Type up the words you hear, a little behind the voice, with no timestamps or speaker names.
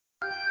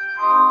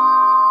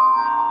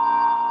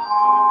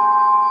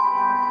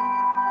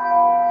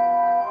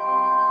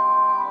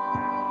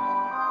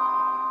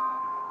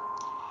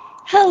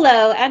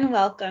Hello and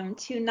welcome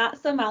to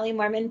Not So Molly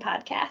Mormon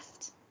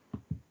podcast.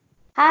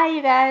 Hi,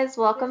 you guys.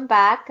 Welcome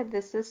back.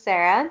 This is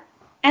Sarah.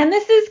 And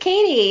this is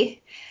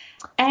Katie.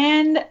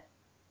 And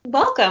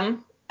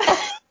welcome.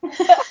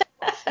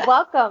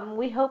 Welcome.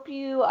 We hope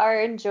you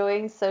are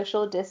enjoying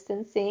social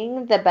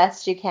distancing the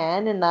best you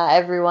can and that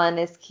everyone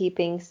is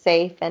keeping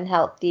safe and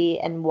healthy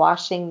and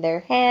washing their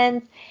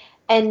hands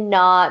and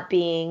not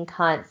being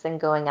cunts and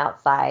going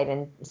outside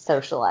and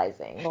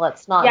socializing.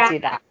 Let's not Yeah, do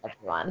that,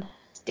 everyone.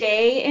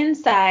 stay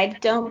inside.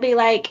 Don't be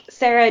like,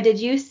 Sarah, did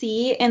you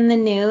see in the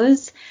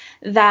news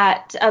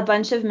that a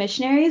bunch of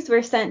missionaries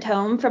were sent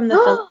home from the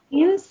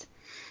Philippines?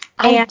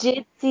 I And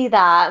did see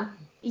that.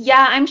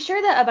 yeah, I'm sure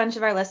that a bunch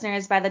of our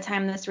listeners, by the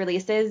time this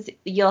releases,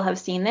 you'll have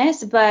seen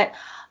this, but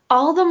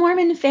all the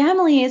Mormon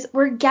families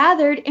were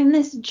gathered in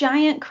this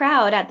giant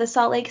crowd at the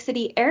Salt Lake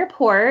City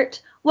airport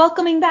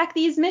welcoming back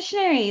these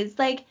missionaries.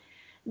 Like,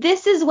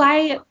 this is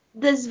why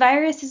this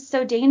virus is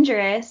so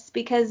dangerous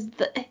because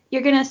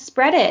you're going to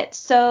spread it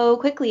so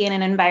quickly in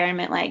an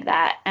environment like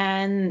that.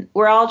 And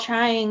we're all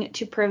trying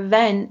to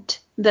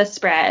prevent the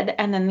spread.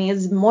 And then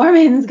these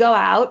Mormons go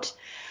out.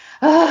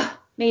 Ugh,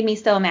 made me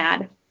so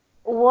mad.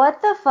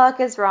 What the fuck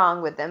is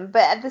wrong with them?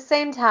 But at the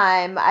same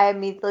time, I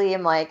immediately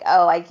am like,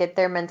 oh, I get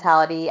their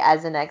mentality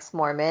as an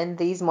ex-Mormon.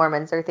 These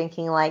Mormons are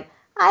thinking like,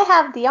 I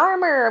have the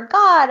armor of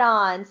God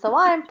on, so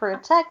I'm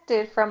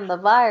protected from the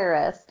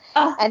virus.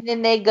 Oh, And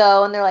then they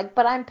go and they're like,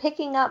 but I'm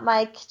picking up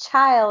my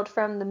child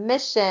from the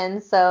mission,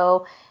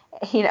 so,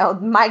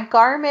 my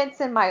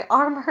garments and my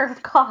armor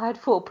of God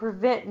will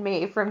prevent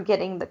me from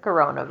getting the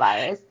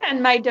coronavirus.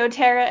 and my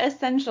doTERRA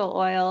essential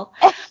oil.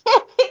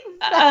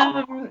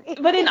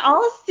 But in Exactly.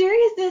 all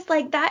seriousness,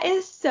 like that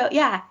is so,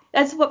 yeah,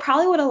 that's what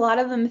a lot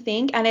of them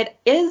think. And it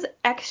is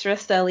extra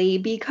silly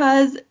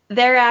because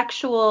their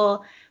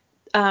actual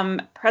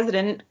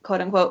president,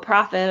 quote unquote,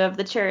 prophet of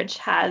the church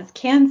has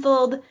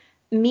canceled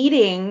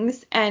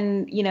meetings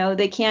and,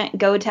 they can't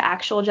go to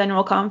actual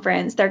general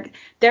conference.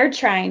 They're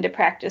trying to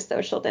practice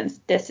social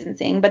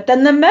distancing, but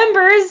then the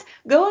members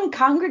go and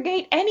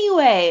congregate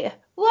anyway.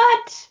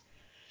 What?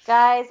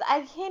 Guys,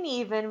 I can't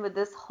even with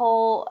this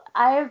whole.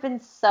 I have been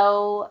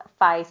so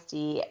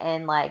feisty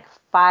and like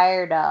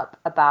fired up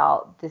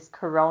about this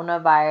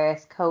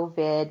coronavirus,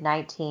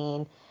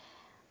 COVID-19,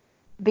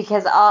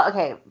 because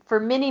okay,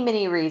 for many,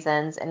 many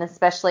reasons, and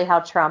especially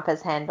how Trump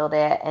has handled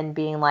it and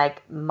being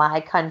like,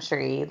 my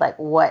country, like,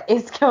 what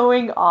is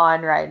going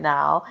on right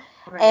now?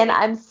 And Right.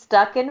 I'm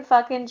stuck in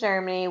fucking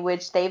Germany,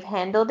 which they've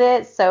handled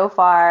it so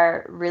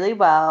far really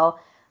well.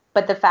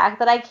 But the fact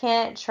that I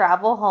can't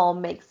travel home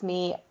makes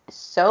me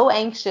so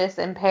anxious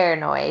and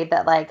paranoid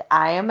that, like,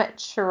 I am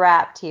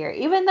trapped here.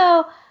 Even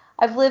though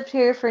I've lived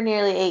here for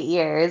nearly 8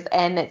 years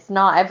and it's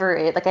not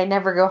ever, like, I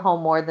never go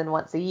home more than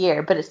once a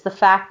year. But it's the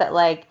fact that,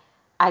 like,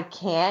 I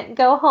can't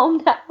go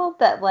home now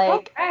that, Oh,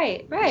 like,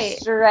 right.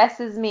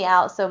 stresses me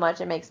out so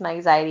much. It makes my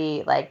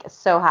anxiety like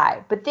so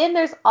high. But then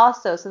there's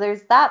also, so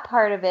there's that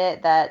part of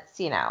it that's,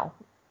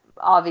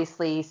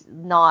 obviously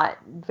not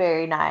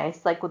very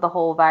nice, like with the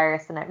whole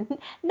virus and everything.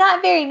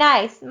 Not very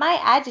nice. My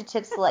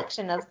adjective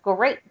selection is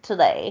great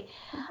today.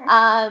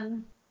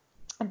 Um,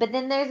 but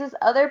then there's this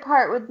other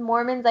part with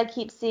Mormons I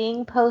keep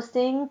seeing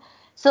posting.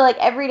 So like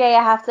every day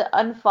I have to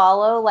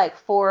unfollow like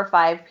 4 or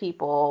 5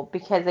 people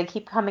because they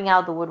keep coming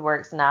out of the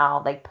woodworks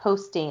now, like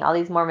posting all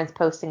these Mormons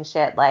posting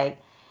shit like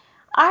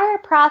our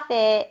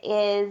prophet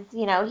is,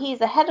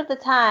 he's ahead of the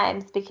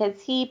times because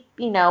he,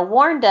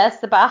 warned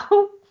us about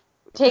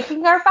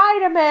taking our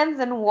vitamins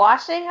and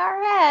washing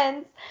our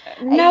hands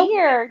a No,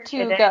 year or two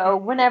kidding. ago,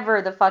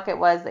 whenever the fuck it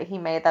was that he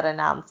made that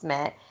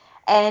announcement.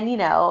 And,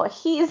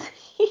 he's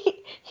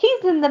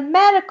in the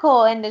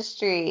medical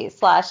industry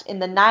slash in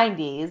the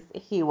 90s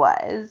he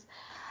was.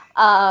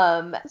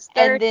 And then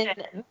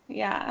Surgeon.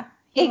 Yeah,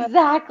 he was.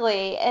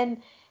 exactly.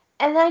 And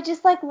I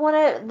just like want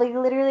to like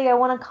literally I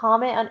want to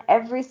comment on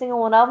every single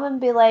one of them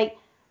and be like,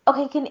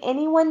 "Okay, can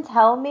anyone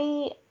tell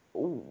me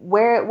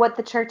what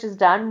the church has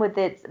done with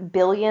its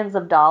billions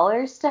of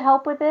dollars to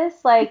help with this?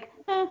 Like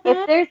if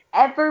Mhm. there's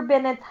ever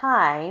been a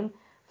time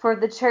for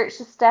the church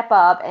to step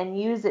up and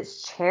use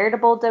its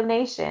charitable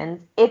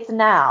donations, it's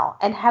now.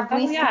 And have we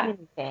Oh, seen yeah.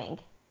 anything?"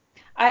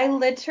 I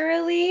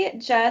literally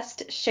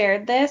just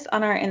shared this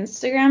on our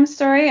Instagram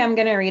story. I'm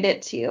going to read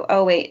it to you.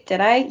 Oh, wait,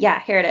 did I?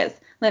 Yeah, here it is.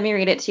 Let me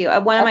read it to you.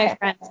 One of my Okay.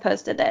 friends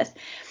posted this.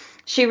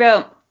 She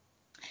wrote,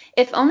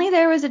 if only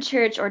there was a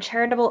church or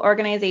charitable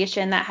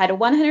organization that had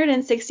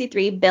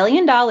 $163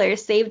 billion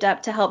saved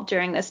up to help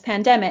during this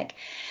pandemic.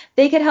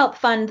 They could help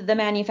fund the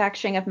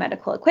manufacturing of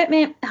medical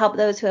equipment, help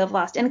those who have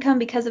lost income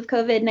because of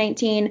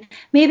COVID-19,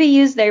 maybe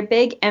use their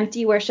big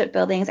empty worship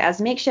buildings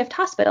as makeshift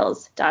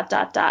hospitals, dot,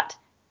 dot, dot.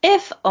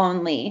 If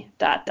only,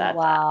 dot, dot, dot.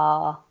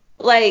 Wow.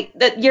 Like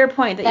that, your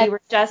point that you That's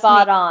were just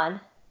spot making.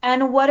 on.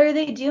 And what are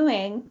they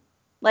doing?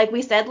 Like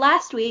we said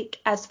last week,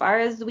 as far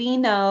as we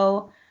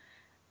know,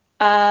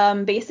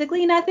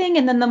 basically nothing.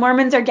 And then the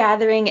Mormons are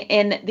gathering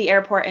in the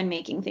airport and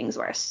making things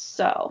worse.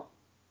 So,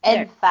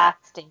 And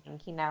fasting,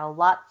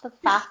 lots of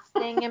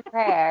fasting and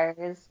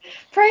prayers,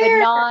 but Prayer.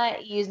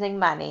 not using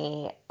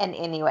money in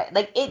any way.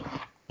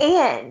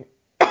 And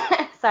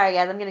sorry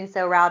guys, I'm getting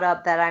so riled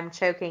up that I'm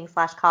choking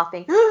 /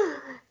 coughing.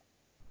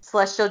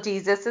 Celestial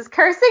Jesus is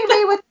cursing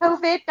me with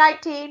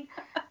COVID-19.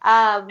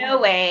 No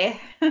way.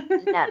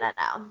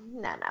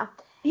 No.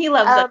 He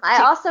loves us I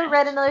too also much.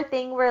 read another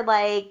thing where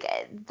I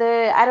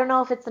don't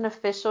know if it's an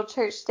official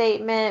church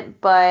statement,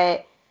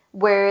 but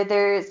where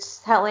they're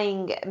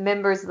telling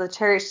members of the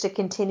church to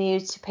continue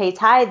to pay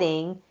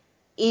tithing,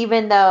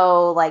 even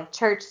though like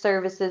church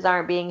services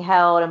aren't being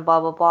held and blah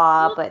blah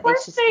blah, Well, of but they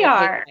course should they still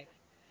pay are.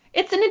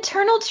 It's an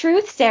eternal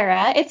truth,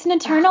 Sarah. It's an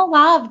eternal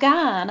law of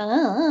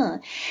God.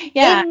 It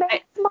Yeah.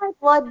 makes my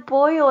blood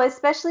boil,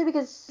 especially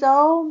because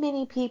so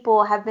many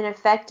people have been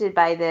affected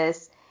by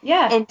this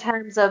Yeah. in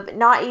terms of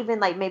not even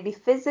like maybe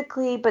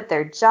physically, but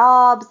their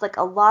jobs. Like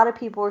a lot of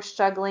people are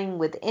struggling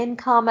with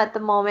income at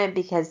the moment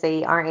because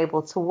they aren't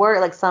able to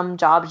work. Like some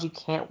jobs you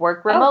can't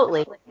work Oh,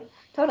 remotely. And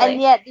totally.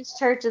 yet this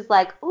church is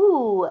like,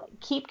 ooh,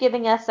 keep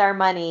giving us our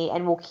money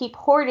and we'll keep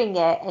hoarding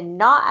it and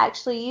not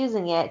actually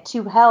using it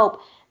to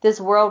help this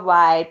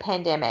worldwide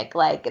pandemic.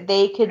 Like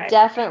they could Right.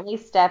 definitely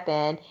step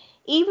in,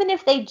 even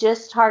if they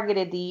just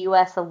targeted the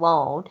US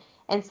alone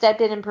and stepped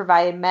in and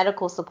provided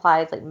medical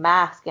supplies like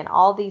masks and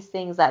all these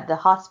things that the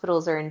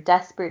hospitals are in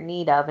desperate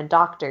need of and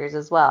doctors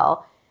as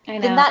well. I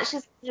Then know. that's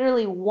just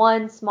literally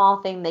one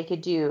small thing they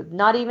could do.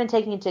 Not even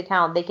taking into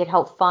account they could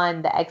help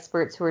fund the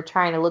experts who are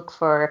trying to look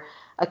for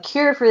a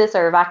cure for this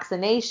or a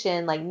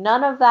vaccination, like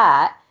none of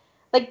that.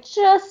 Like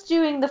just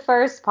doing the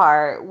first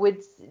part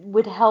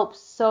would help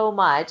so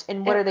much.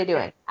 And what It are they would.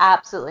 doing?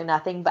 Absolutely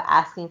nothing but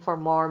asking for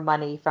more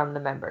money from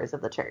the members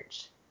of the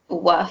church.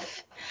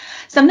 Woof.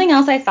 Something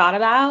else I thought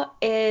about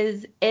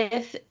is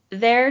if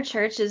their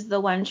church is the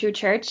one true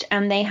church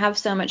and they have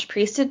so much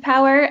priesthood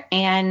power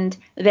and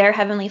their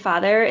heavenly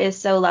Father is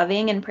so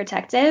loving and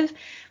protective,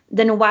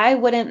 then why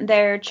wouldn't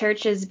their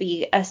churches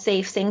be a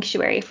safe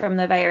sanctuary from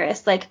the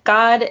virus? Like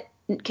God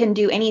can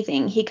do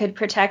anything. He could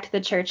protect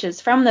the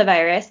churches from the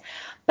virus.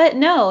 But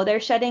no, they're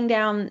shutting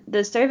down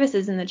the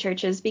services in the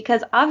churches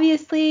because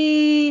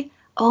obviously,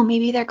 oh,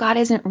 maybe their God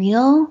isn't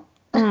real.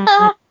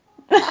 Mm.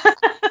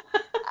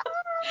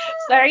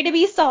 Sorry to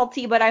be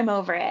salty, but I'm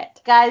over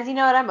it. Guys, you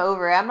know what? I'm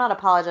over it. I'm not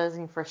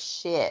apologizing for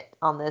shit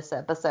on this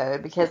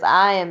episode because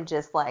I am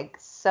just like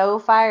so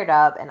fired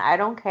up and I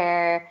don't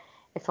care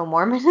if a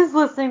Mormon is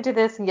listening to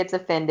this and gets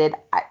offended.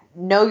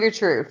 Know your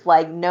truth.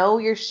 Like, know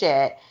your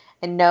shit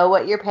and know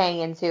what you're paying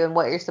into and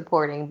what you're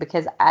supporting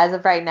because as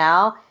of right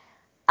now,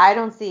 I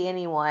don't see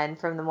anyone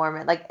from the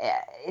Mormon, like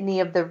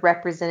any of the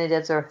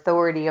representatives or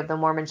authority of the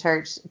Mormon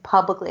church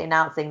publicly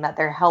announcing that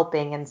they're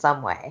helping in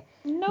some way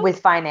Nope.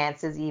 with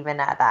finances, even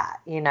at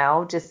that,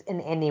 just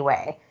in any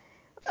way.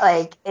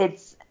 Like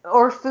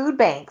or food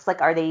banks,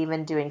 like, are they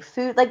even doing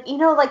food? Like,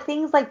 like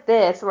things like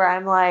this where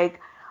I'm like,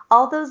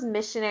 all those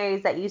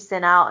missionaries that you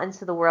send out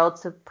into the world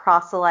to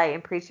proselyte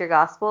and preach your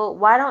gospel,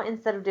 why don't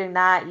instead of doing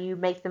that, you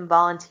make them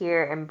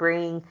volunteer and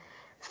bring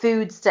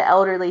foods to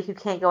elderly who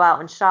can't go out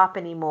and shop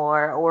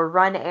anymore or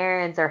run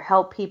errands or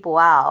help people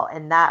out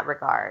in that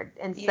regard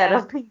instead Yeah.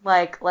 of being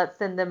like, let's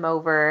send them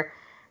over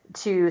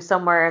to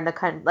somewhere in the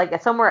country,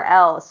 like somewhere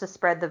else to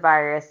spread the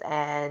virus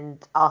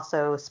and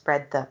also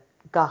spread the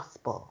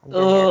gospel. I'm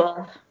doing it.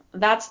 Ugh.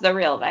 That's the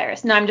real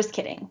virus. No, I'm just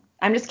kidding.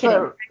 I'm just kidding.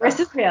 But The virus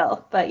is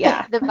real, but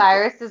yeah. the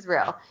virus is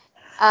real.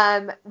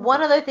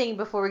 One other thing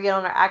before we get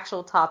on our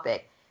actual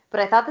topic, but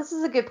I thought this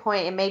is a good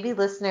point, and maybe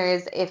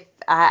listeners, if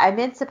I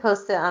meant to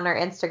post it on our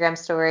Instagram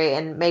story,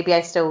 and maybe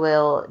I still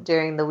will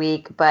during the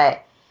week,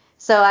 but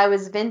so I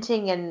was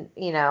venting and,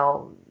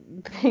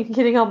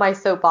 getting on my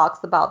soapbox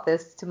about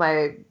this to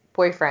my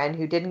boyfriend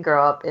who didn't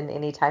grow up in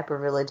any type of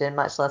religion,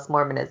 much less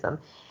Mormonism.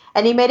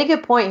 And he made a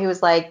good point. He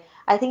was like,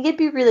 I think it'd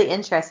be really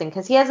interesting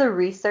because he has a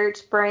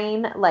research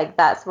brain. Like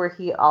that's where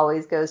he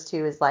always goes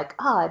to is like,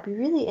 oh, it'd be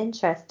really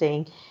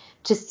interesting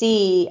to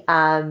see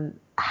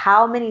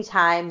how many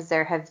times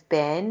there have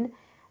been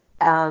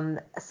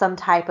some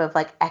type of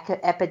like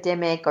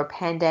epidemic or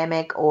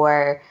pandemic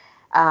or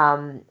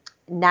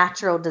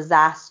natural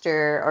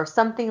disaster or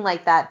something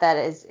like that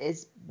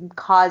is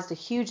caused a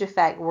huge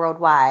effect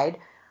worldwide.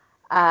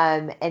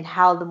 And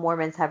how the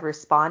Mormons have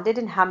responded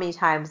and how many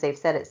times they've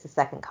said it's the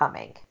second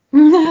coming.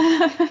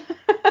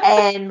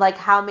 And like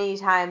how many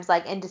times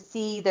and to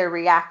see their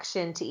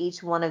reaction to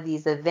each one of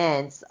these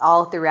events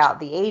all throughout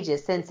the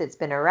ages since it's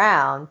been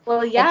around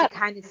Well, and yeah. to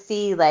kind of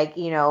see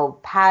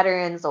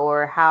patterns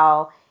or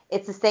how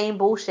it's the same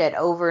bullshit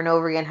over and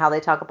over again, how they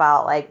talk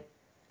about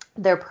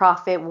their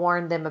prophet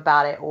warned them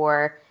about it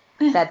or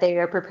that they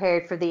are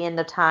prepared for the end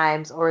of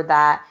times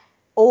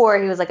or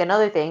he was like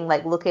another thing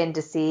looking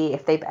to see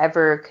if they've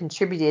ever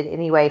contributed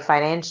anyway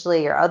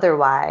financially or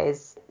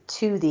otherwise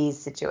to these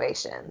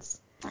situations.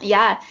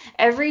 Yeah,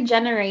 every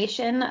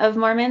generation of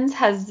Mormons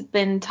has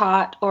been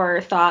taught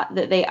or thought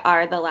that they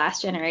are the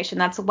last generation.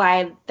 That's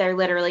why they're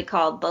literally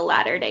called the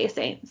Latter-day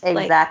Saints.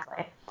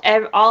 Exactly.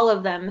 All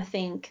of them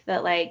think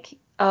that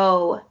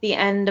oh, the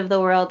end of the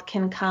world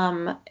can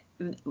come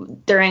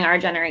during our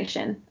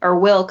generation, or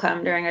will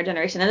come during our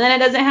generation, and then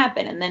it doesn't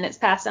happen, and then it's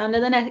passed on to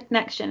the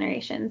next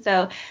generation.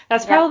 So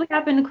that's probably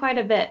happened quite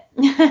a bit.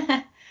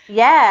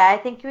 Yeah, I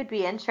think it would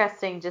be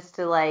interesting just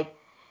to like,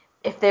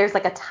 if there's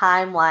like a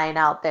timeline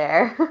out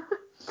there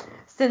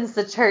since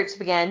the church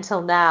began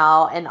till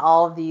now, and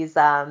all of these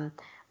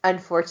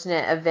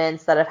unfortunate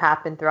events that have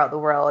happened throughout the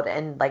world,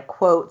 and like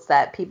quotes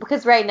that people,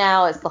 because right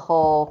now it's the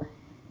whole,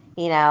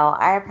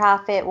 our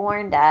prophet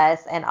warned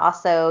us, and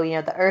also,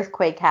 the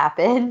earthquake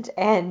happened,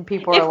 and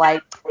people are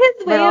like,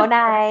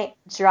 Moroni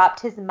dropped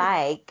his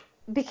mic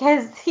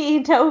because he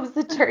knows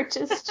the church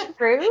is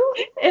true.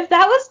 If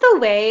that was the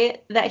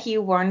way that he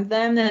warned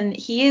them, then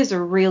he is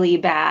really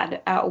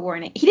bad at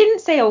warning. He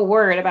didn't say a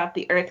word about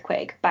the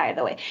earthquake, by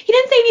the way. He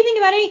didn't say anything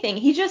about anything.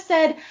 He just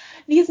said,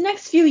 these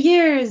next few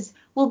years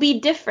will be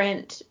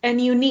different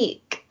and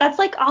unique. That's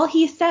like all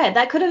he said.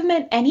 That could have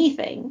meant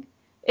anything.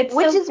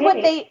 Which is what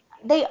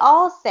they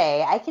all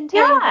say. I can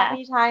tell you how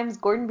many times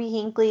Gordon B.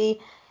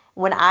 Hinckley,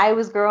 when I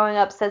was growing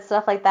up, said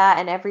stuff like that,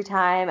 and every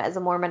time as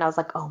a Mormon I was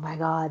like, oh my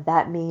God,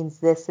 that means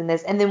this and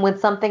this. And then when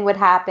something would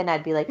happen,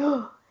 I'd be like,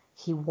 oh,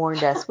 he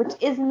warned us, which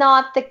is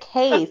not the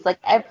case. Like,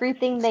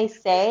 everything they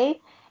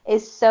say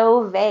is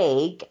so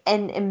vague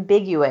and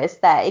ambiguous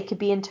that it could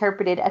be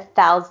interpreted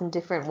 1,000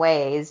 different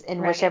ways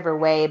in whichever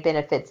way it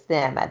benefits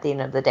them at the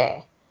end of the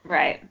day.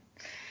 Right.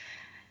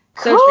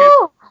 So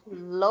true.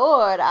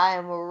 Lord, I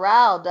am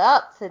riled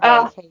up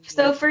today, Katie.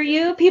 So for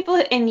you people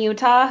in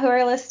Utah who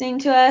are listening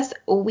to us,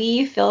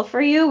 we feel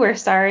for you. We're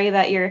sorry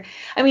that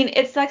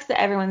it sucks that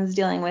everyone's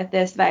dealing with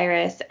this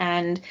virus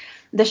and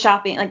the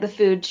shopping, like the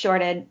food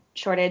shortage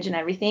and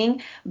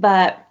everything.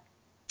 But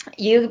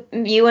you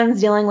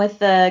ones dealing with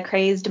the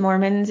crazed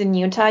Mormons in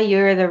Utah,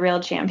 you're the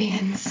real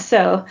champions.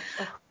 So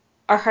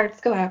our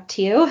hearts go out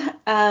to you.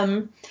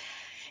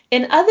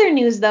 In other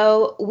news,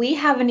 though, we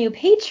have a new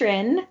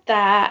patron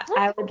that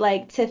I would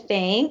like to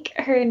thank.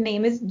 Her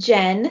name is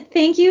Jen.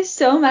 Thank you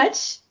so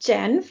much,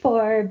 Jen,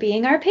 for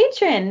being our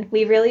patron.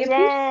 We really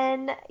appreciate it.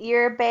 Jen,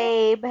 you're a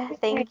babe.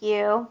 Thank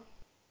you.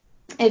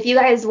 If you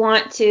guys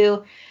want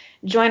to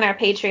join our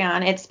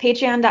Patreon, it's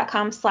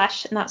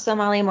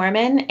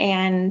patreon.com/NotSoMollyMormon.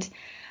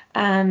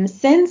 And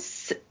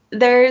since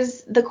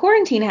there's the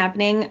quarantine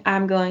happening,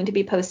 I'm going to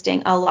be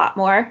posting a lot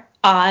more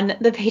on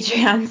the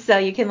Patreon, so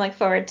you can look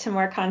forward to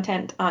more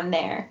content on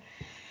there.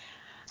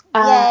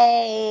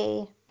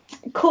 Yay!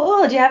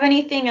 Cool. Do you have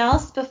anything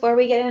else before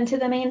we get into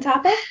the main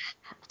topic?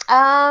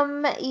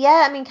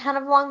 Yeah, kind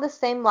of along the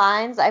same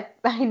lines. I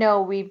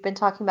know we've been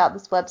talking about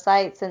this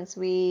website since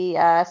we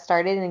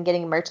started and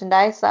getting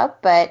merchandise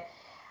up, but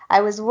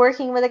I was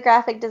working with a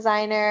graphic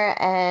designer,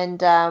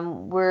 and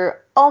we're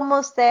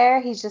almost there.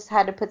 He's just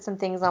had to put some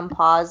things on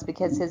pause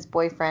because his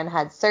boyfriend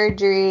had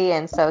surgery,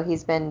 and so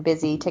he's been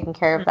busy taking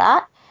care of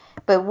that.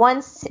 But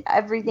once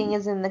everything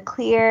is in the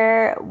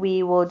clear,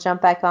 we will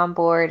jump back on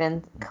board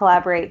and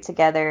collaborate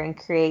together and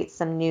create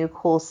some new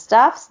cool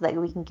stuff so that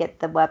we can get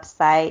the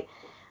website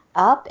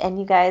up, and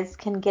you guys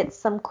can get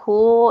some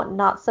cool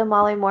Not So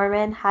Molly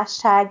Mormon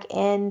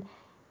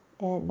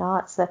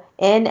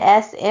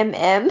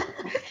 #NSMM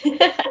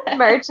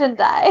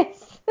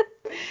merchandise.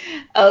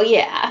 Oh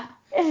yeah.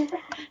 So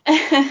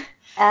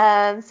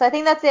I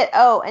think that's it.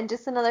 Oh, and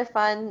just another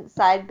fun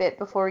side bit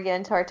before we get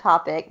into our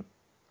topic.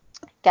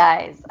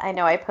 Guys, I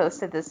know I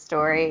posted this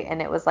story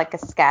and it was like a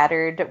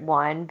scattered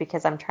one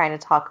because I'm trying to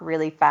talk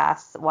really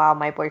fast while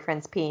my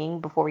boyfriend's peeing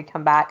before we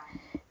come back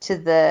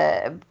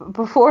to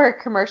before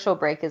commercial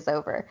break is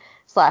over.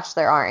 /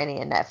 there aren't any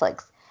in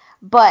Netflix.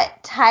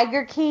 But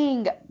Tiger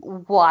King,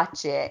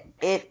 watch it.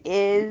 It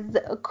is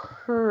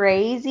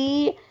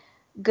crazy,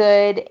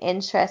 good,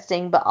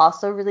 interesting, but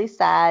also really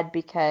sad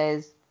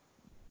because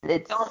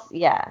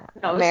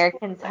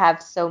Americans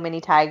have so many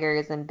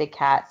tigers and big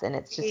cats, and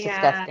it's just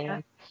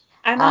disgusting.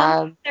 I'm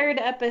on the 3rd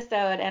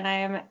episode,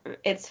 and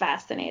it's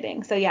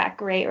fascinating. So yeah,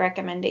 great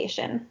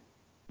recommendation.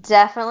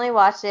 Definitely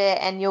watch it,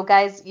 and you'll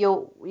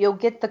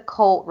get the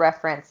cult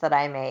reference that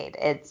I made.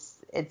 It's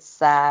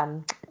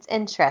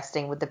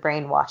interesting with the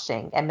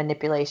brainwashing and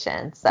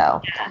manipulation.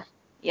 So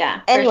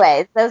yeah.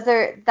 Anyways,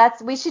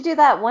 we should do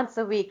that once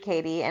a week,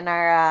 Katie, in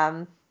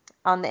our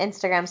on the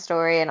Instagram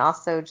story, and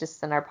also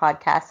just in our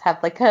podcast,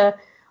 have like a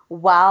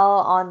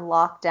while on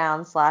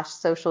lockdown /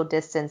 social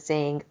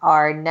distancing,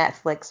 our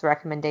Netflix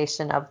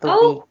recommendation of the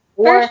week.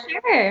 For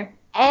sure.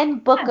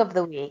 And book of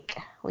the week.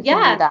 We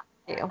can do that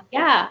too.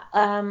 Yeah.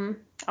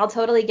 I'll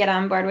totally get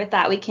on board with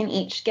that. We can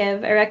each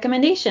give a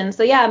recommendation.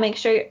 So yeah,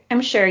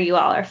 I'm sure you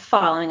all are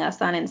following us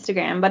on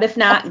Instagram, but if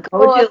not,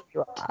 go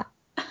do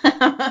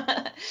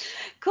it.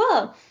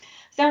 Cool.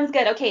 Sounds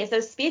good. Okay,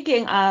 so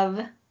speaking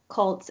of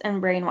cults and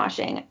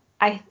brainwashing,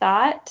 I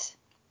thought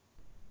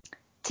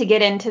to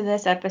get into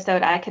this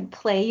episode, I could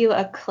play you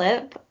a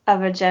clip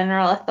of a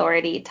general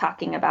authority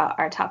talking about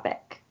our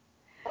topic.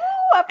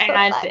 Ooh,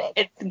 and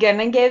it's going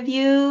to give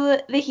you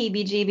the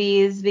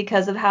heebie-jeebies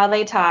because of how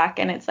they talk,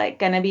 and it's like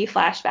going to be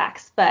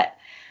flashbacks. But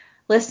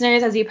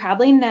listeners, as you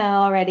probably know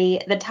already,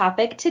 the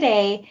topic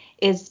today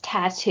is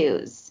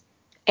tattoos.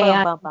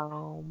 Boom, boom,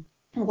 boom.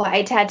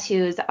 why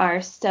tattoos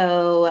are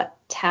so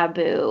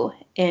taboo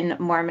in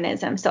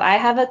Mormonism. So I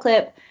have a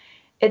clip.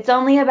 It's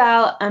only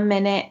about a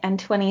minute and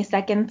 20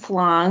 seconds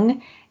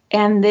long.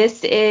 And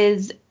this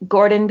is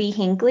Gordon B.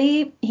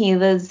 Hinckley. He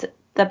was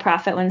the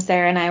prophet when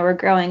Sarah and I were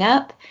growing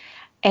up.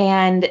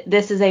 And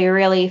this is a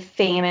really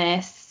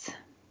famous,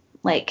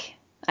 like,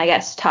 I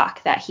guess,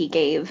 talk that he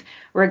gave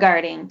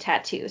regarding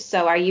tattoos.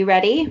 So are you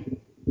ready?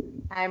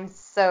 I'm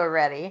so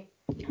ready.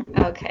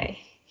 Okay,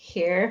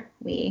 here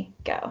we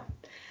go.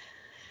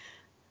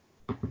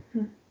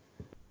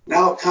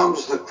 Now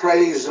comes the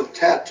craze of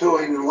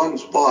tattooing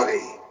one's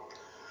body.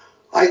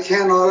 I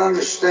cannot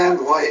understand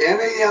why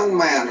any young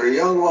man or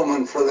young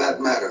woman, for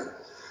that matter,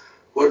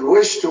 would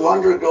wish to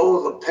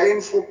undergo the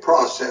painful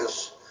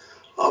process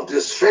of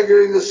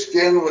disfiguring the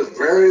skin with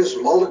various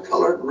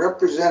multicolored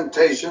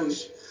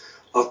representations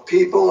of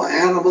people,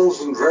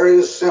 animals, and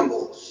various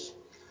symbols.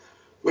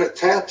 With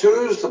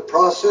tattoos, the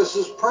process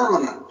is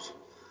permanent,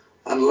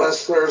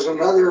 unless there's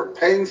another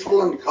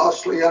painful and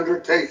costly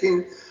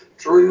undertaking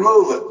to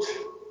remove it.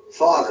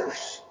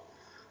 Fathers,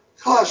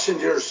 caution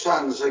your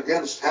sons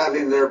against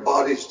having their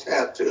bodies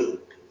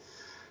tattooed.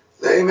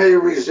 They may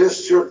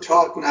resist your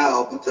talk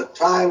now, but the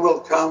time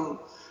will come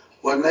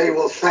when they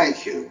will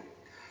thank you.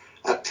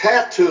 A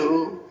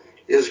tattoo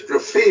is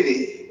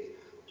graffiti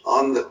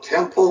on the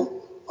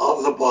temple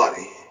of the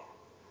body.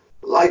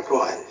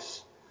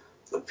 Likewise,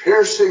 the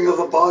piercing of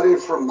the body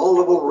from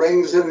multiple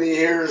rings in the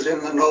ears,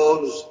 in the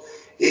nose,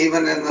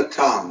 even in the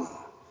tongue.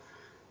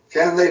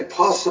 Can they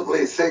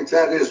possibly think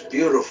that is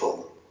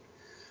beautiful?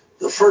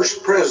 The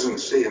First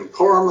Presidency and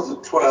Quorum of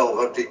the 12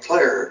 have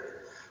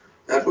declared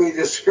that we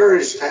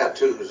discourage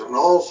tattoos and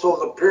also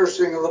the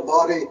piercing of the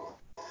body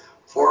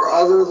for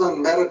other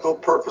than medical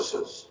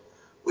purposes.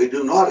 We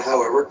do not,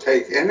 however,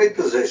 take any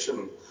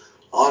position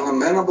on the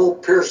minimal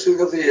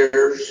piercing of the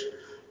ears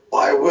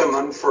by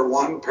women for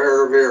one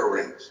pair of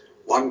earrings.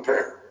 One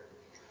pair.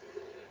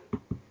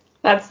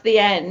 That's the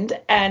end.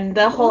 And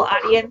the whole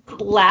audience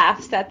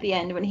laughs at the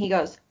end when he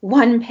goes,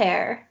 one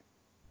pair.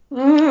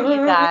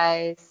 You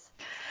guys.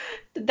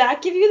 Did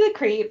that give you the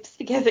creeps?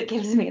 Because it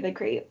gives me the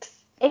creeps.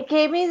 It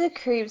gave me the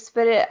creeps,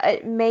 but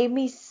it made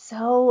me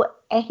so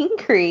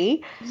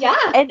angry. Yeah.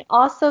 And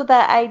also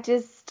that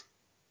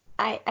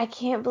I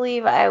can't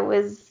believe I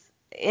was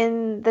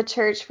in the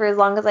church for as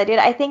long as I did.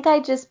 I think I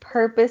just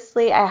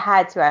purposely, I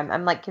had to.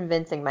 I'm like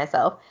convincing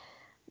myself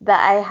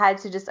that I had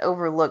to just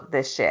overlook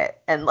this shit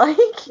and like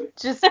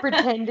just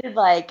pretended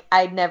like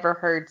I'd never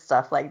heard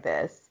stuff like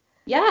this.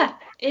 Yeah,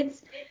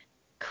 it's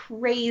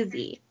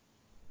crazy.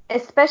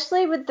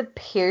 Especially with the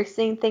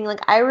piercing thing.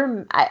 Like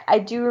I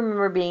do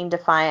remember being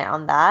defiant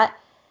on that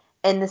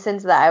in the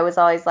sense that I was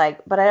always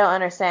like, but I don't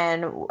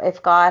understand,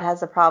 if God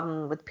has a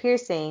problem with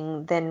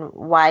piercing, then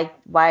why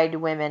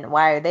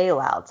are they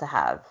allowed to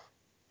have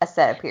a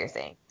set of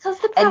piercing? Because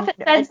the And, prophet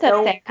said and so,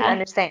 no one can Sarah.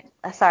 understand.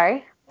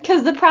 Sorry?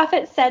 Because the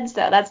prophet said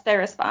so. That's their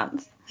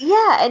response.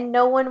 Yeah, and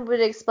no one would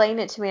explain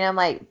it to me. And I'm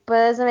like, but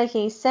it doesn't make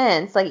any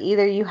sense. Like,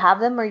 either you have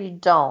them or you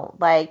don't.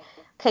 Like,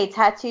 okay,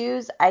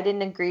 tattoos, I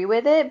didn't agree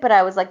with it, but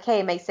I was like, hey,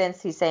 it makes sense.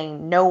 He's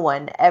saying no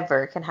one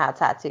ever can have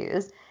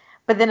tattoos.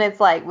 But then it's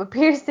like, with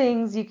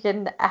piercings, you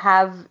can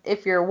have,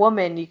 if you're a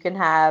woman, you can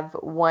have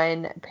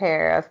one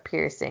pair of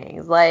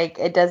piercings. Like,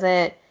 it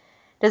doesn't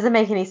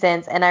make any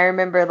sense. And I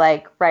remember,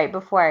 like, right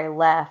before I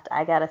left,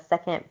 I got a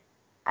second.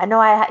 I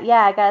know I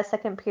got a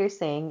second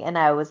piercing, and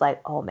I was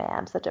like, oh man,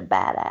 I'm such a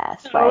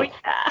badass. Oh, Like,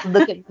 yeah.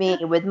 look at me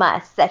with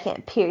my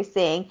second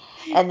piercing.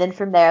 And then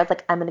from there, I was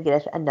like, I'm gonna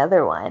get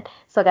another one.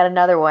 So I got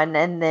another one,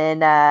 and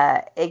then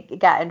it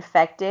got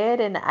infected,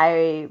 and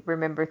I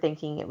remember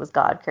thinking it was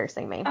God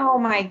cursing me. Oh,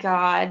 my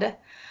God.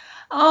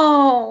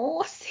 Oh,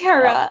 Yep.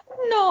 Sarah,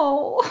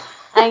 no.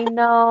 I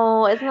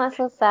know, isn't that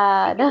so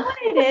sad? You know what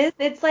it is?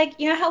 It's like,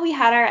 you know how we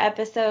had our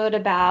episode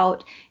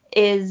about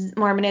is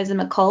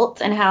Mormonism a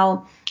cult and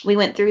how we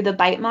went through the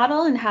bite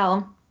model and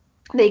how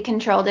they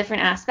control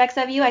different aspects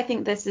of you. I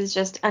think this is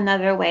just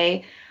another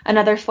way,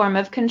 another form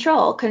of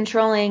control,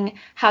 controlling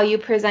how you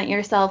present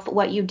yourself,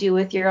 what you do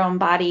with your own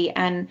body,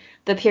 and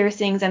the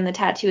piercings and the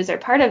tattoos are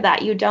part of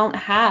that. You don't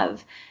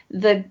have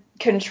the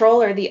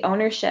control or the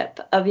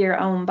ownership of your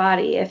own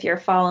body if you're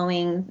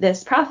following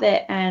this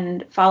prophet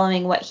and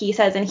following what he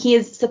says. And he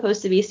is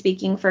supposed to be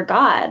speaking for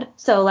God.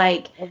 So,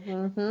 like,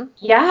 Mm-hmm.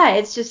 yeah,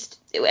 it's just,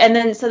 and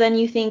then so then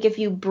you think if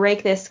you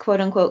break this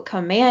quote unquote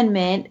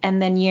commandment and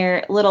then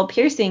your little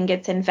piercing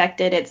gets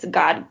infected, it's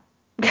God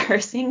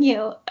cursing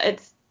you.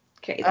 It's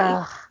crazy.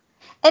 Ugh.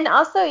 And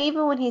also,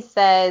 even when he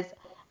says,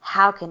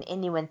 how can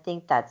anyone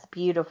think that's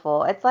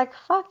beautiful? It's like,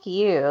 fuck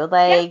you. Yeah.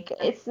 Like,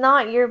 it's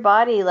not your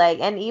body. Like,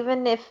 and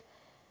even if,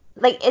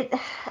 like,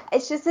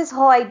 it's just this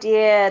whole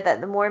idea that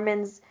the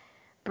Mormons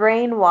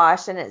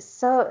brainwash, and it's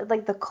so,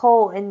 like, the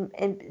cult and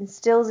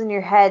instills in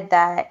your head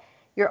that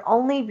you're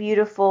only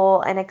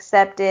beautiful and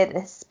accepted,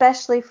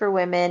 especially for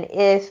women,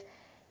 if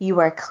you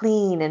are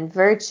clean and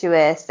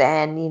virtuous,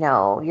 and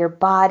your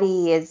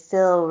body is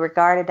still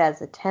regarded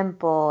as a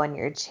temple, and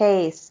you're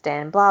chaste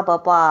and blah blah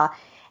blah.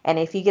 And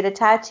if you get a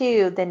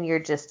tattoo, then you're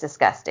just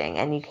disgusting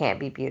and you can't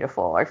be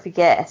beautiful. Or if you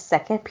get a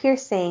second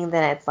piercing,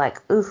 then it's like,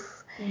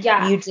 oof,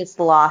 Yeah. you just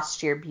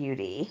lost your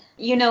beauty.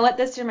 You know what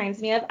this reminds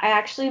me of? I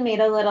actually made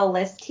a little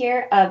list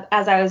here of,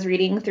 as I was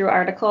reading through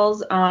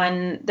articles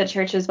on the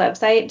church's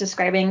website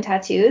describing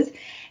tattoos.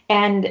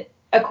 And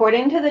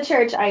according to the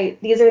church,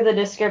 these are the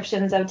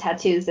descriptions of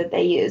tattoos that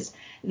they use.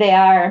 They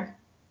are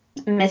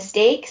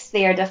mistakes,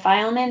 they are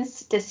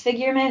defilements,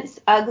 disfigurements,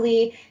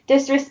 ugly,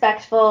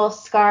 disrespectful,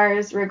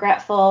 scars,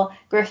 regretful,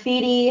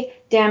 graffiti,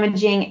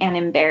 damaging, and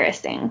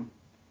embarrassing.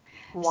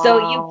 Wow.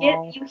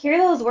 So you hear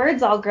those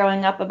words all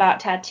growing up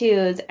about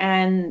tattoos,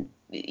 and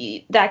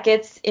that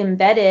gets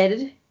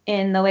embedded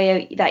in the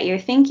way that you're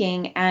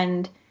thinking.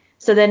 And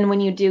so then when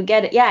you do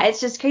get it, yeah,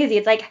 it's just crazy.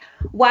 It's like,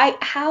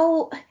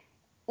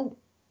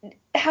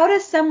 how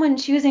does someone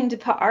choosing to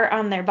put art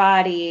on their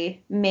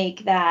body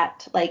make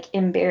that like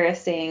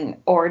embarrassing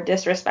or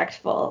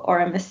disrespectful or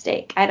a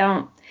mistake?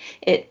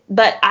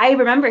 But I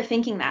remember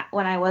thinking that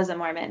when I was a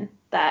Mormon,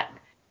 that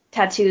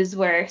tattoos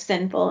were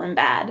sinful and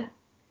bad.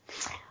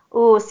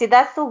 Ooh, see,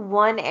 that's the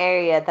one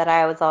area that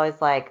I was always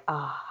like,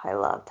 oh, I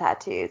love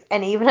tattoos.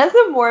 And even as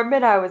a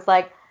Mormon, I was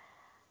like,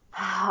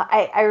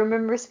 I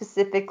remember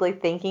specifically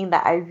thinking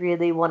that I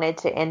really wanted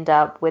to end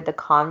up with a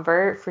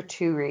convert for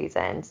 2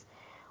 reasons.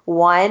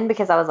 One,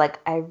 because I was like,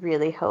 I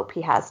really hope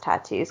he has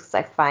tattoos because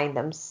I find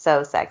them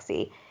so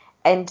sexy.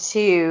 And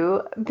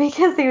 2,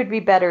 because they would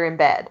be better in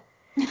bed.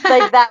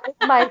 Like, that was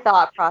my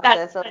thought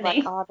process. That's I was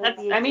funny. like,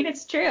 oh, I mean,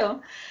 it's true.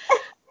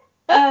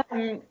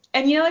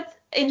 And you know what's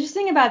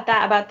interesting about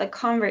the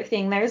convert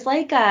thing? There's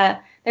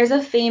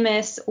a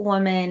famous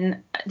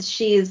woman.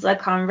 She's a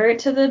convert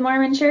to the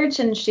Mormon church,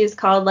 and she's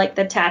called like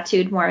the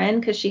tattooed Mormon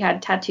because she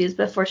had tattoos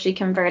before she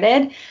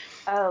converted.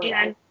 Oh,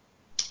 yeah. And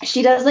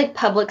she does like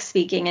public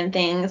speaking and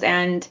things,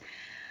 and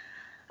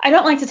I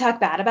don't like to talk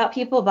bad about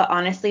people, but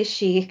honestly,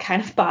 she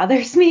kind of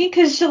bothers me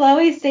because she'll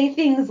always say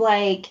things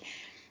like,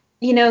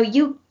 you know,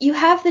 you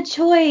have the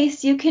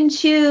choice, you can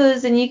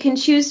choose, and you can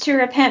choose to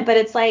repent. But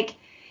it's like,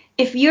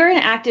 if you're an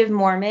active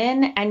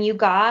Mormon and you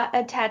got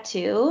a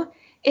tattoo,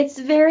 it's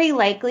very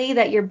likely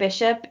that your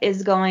bishop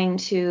is going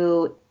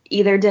to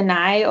either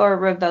deny or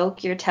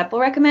revoke your temple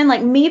recommend.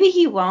 Like maybe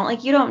he won't,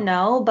 like you don't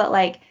know, but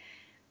like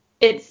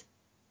it's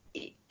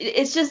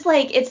just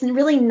like it's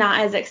really not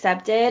as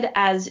accepted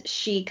as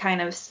she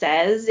kind of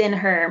says in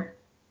her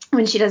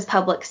when she does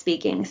public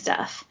speaking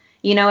stuff.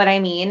 You know what I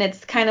mean?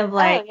 It's kind of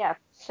like, oh, yeah,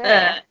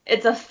 sure.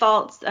 it's a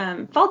false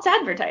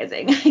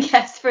advertising, I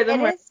guess, for the It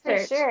Mormon is for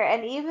church. sure.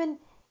 And even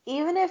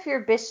if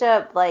your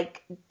bishop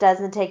like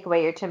doesn't take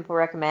away your temple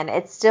recommend,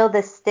 it's still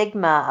the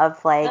stigma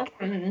of like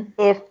Mhm.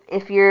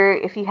 if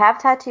you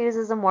have tattoos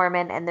as a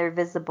Mormon and they're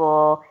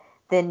visible,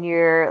 then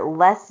you're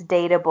less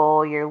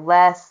dateable, you're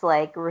less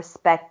like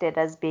respected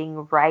as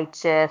being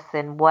righteous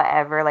and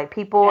whatever. Like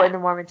people in the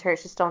Mormon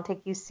church just don't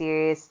take you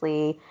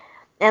seriously.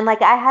 And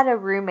like I had a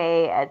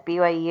roommate at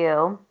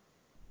BYU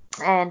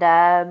and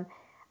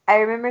I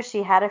remember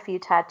she had a few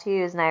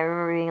tattoos, and I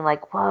remember being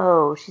like,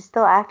 whoa, she's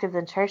still active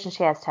in church and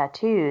she has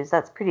tattoos.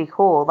 That's pretty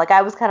cool. Like,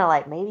 I was kind of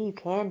like, maybe you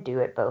can do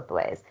it both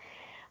ways.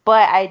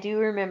 But I do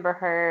remember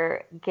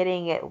her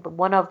getting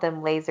one of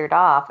them lasered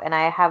off, and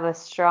I have a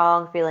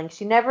strong feeling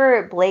she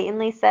never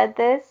blatantly said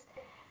this,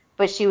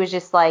 but she was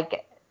just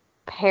like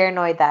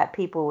paranoid that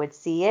people would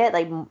see it,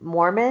 like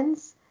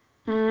Mormons.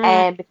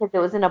 And because it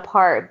was in a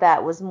part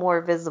that was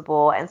more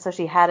visible, and so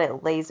she had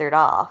it lasered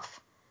off.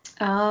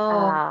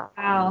 Oh,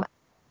 wow.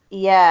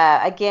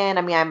 Yeah, again,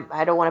 I mean,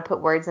 I don't want to put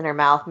words in her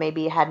mouth.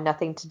 Maybe it had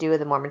nothing to do with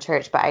the Mormon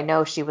church, but I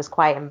know she was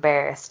quite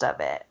embarrassed of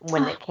it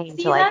when it came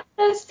to like,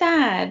 That's so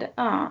sad.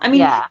 Oh, I mean,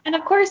 yeah, and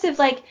of course, if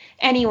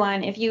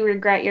you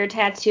regret your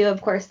tattoo,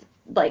 of course,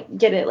 like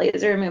get it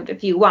laser removed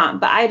if you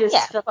want. But I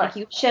just feel like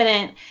you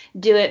shouldn't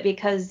do it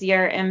because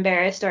you're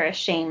embarrassed or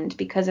ashamed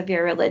because of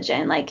your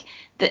religion. Like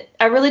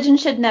a religion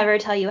should never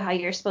tell you how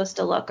you're supposed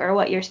to look or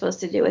what you're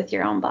supposed to do with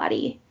your own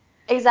body.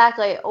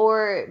 exactly.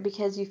 Or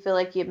because you feel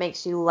like it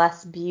makes you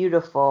less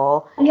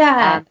beautiful,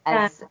 Yeah.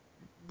 as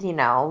you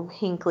know,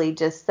 Hinckley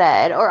just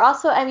said. Or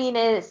also, I mean,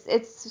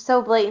 it's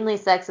so blatantly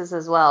sexist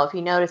as well. If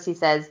you notice, he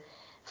says,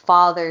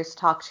 "Fathers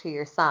talk to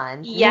your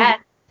sons." Yeah.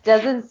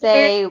 Doesn't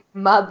say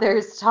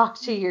mothers talk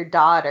to your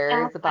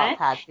daughters about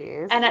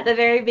tattoos. And at the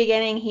very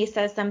beginning, he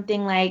says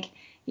something like,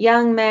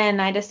 young men,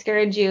 I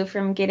discourage you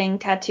from getting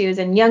tattoos,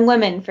 and young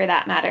women for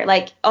that matter,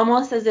 like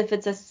almost as if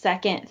it's a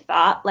second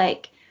thought,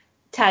 like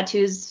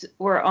tattoos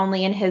were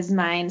only in his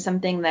mind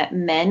something that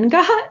men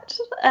got.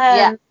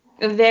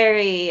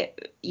 Very,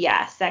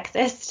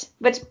 sexist,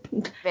 but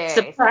Very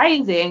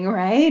surprising,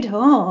 right?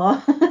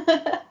 Oh.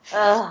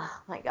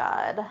 Oh my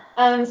God.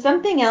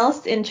 Something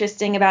else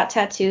interesting about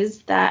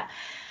tattoos that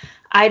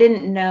I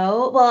didn't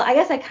know. Well, I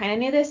guess I kind of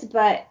knew this,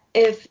 but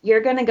if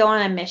you're going to go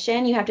on a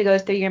mission, you have to go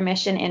through your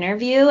mission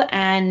interview,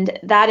 and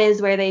that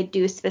is where they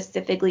do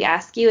specifically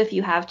ask you if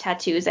you have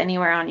tattoos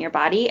anywhere on your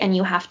body, and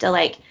you have to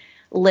like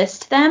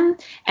list them,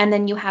 and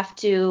then you have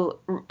to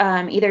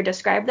either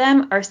describe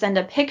them or send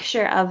a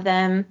picture of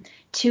them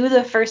to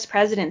the first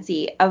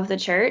presidency of the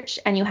church,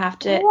 and you have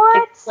to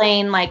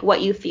explain like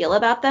what you feel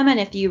about them and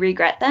if you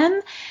regret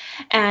them.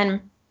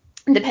 And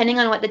depending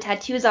on what the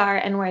tattoos are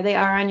and where they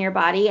are on your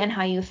body and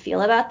how you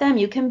feel about them,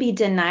 you can be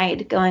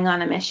denied going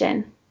on a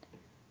mission.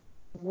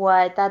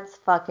 What? That's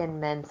fucking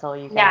mental,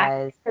 you guys.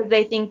 Yeah, because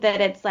they think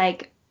that it's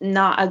like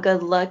not a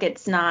good look.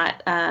 It's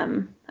not,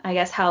 I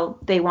guess, how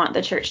they want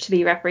the church to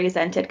be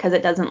represented, because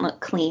it doesn't look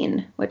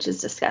clean, which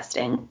is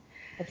disgusting.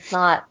 It's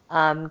not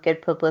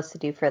good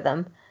publicity for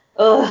them.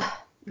 Ugh.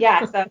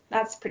 Yeah, so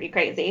that's pretty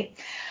crazy.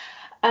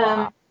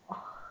 Wow.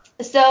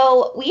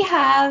 So we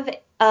have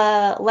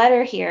a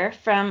letter here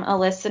from a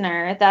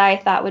listener that I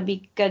thought would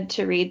be good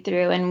to read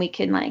through, and we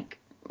can like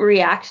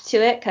react to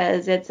it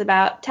because it's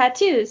about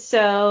tattoos.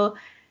 So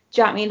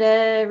do you want me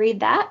to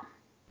read that?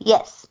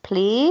 Yes,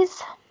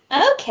 please.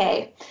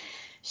 Okay.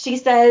 She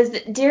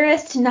says,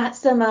 "Dearest Not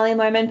So Molly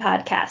Mormon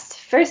podcast,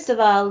 first of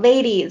all,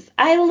 ladies,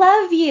 I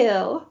love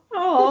you."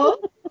 Oh.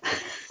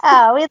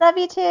 Oh, we love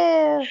you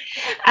too.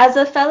 As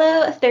a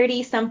fellow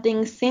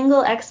 30-something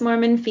single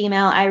ex-Mormon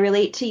female, I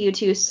relate to you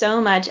two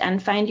so much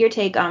and find your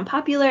take on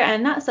popular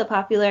and not so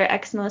popular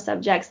ex-Mo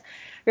subjects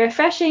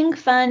refreshing,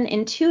 fun,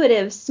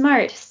 intuitive,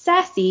 smart,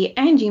 sassy,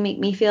 and you make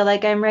me feel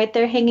like I'm right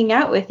there hanging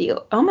out with you.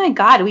 Oh my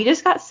God, we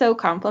just got so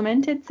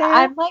complimented, Sarah.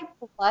 I'm like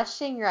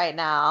blushing right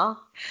now.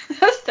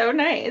 That's so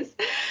nice.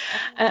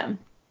 And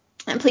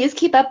please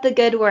keep up the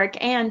good work,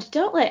 and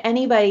don't let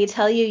anybody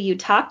tell you you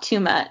talk too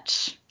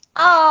much.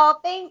 Oh,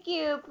 thank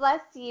you.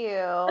 Bless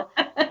you.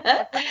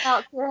 Everyone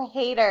else, you're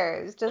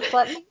haters. Just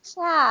let me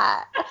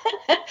chat.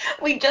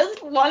 We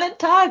just want to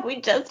talk.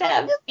 We just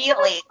have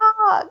feelings.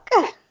 Talk.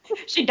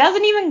 She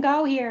doesn't even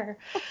go here.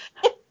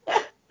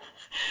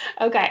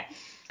 Okay.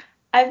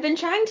 I've been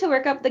trying to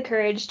work up the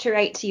courage to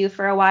write to you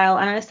for a while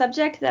on a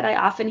subject that I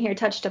often hear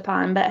touched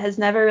upon but has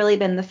never really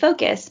been the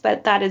focus,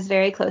 but that is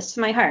very close to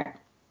my heart.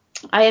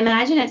 I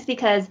imagine it's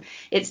because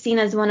it's seen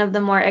as one of the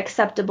more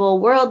acceptable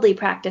worldly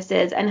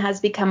practices and has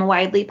become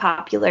widely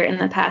popular in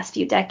the past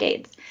few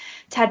decades.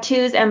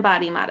 Tattoos and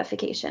body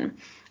modification.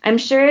 I'm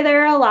sure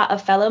there are a lot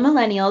of fellow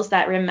millennials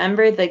that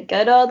remember the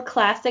good old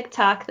classic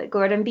talk that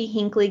Gordon B.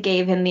 Hinckley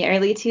gave in the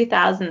early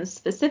 2000s,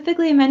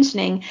 specifically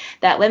mentioning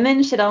that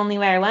women should only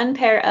wear one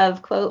pair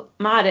of, quote,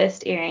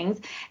 modest earrings,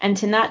 and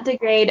to not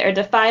degrade or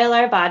defile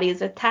our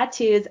bodies with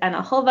tattoos and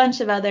a whole bunch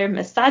of other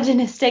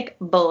misogynistic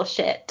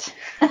bullshit.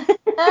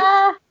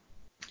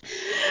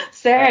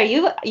 Sarah,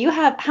 you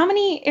have, how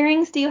many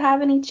earrings do you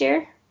have in each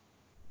ear?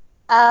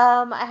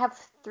 I have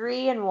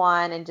 3 in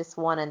one and just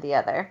 1 in the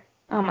other.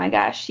 Oh my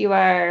gosh, you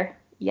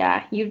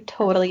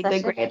totally Such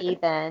degraded. a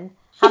heathen.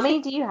 How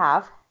many do you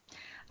have?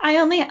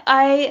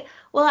 I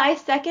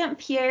second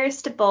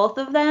pierced both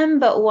of them,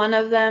 but one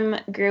of them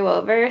grew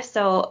over,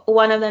 so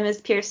one of them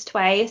is pierced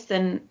twice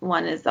and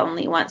one is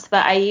only once,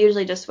 but I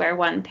usually just wear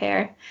one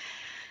pair.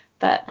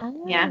 But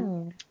yeah,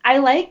 I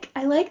like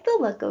the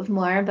look of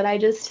more, but I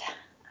just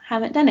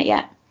haven't done it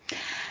yet.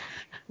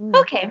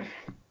 Okay.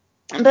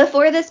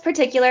 Before this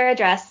particular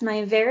address,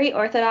 my very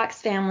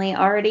Orthodox family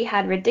already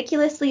had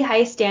ridiculously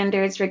high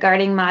standards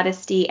regarding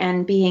modesty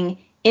and being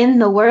in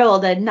the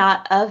world and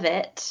not of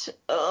it.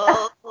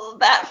 Oh,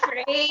 that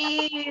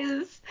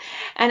phrase.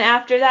 And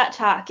after that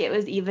talk, it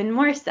was even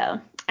more so.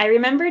 I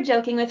remember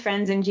joking with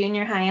friends in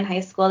junior high and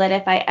high school that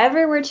if I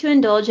ever were to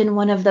indulge in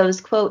one of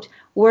those, quote,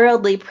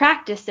 worldly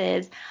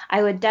practices,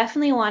 I would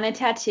definitely want a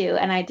tattoo,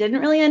 and I didn't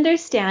really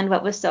understand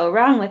what was so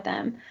wrong with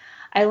them.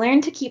 I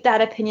learned to keep that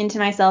opinion to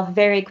myself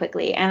very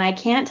quickly, and I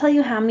can't tell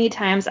you how many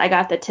times I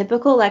got the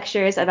typical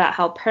lectures about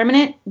how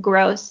permanent,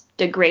 gross,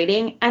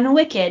 degrading, and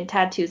wicked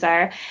tattoos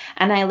are,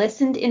 and I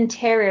listened in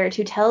terror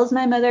to tales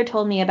my mother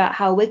told me about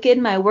how wicked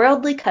my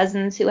worldly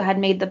cousins who had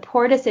made the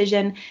poor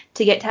decision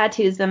to get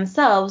tattoos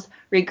themselves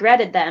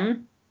regretted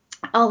them,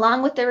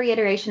 along with the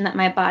reiteration that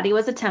my body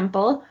was a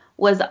temple,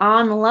 was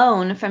on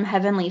loan from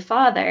Heavenly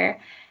Father,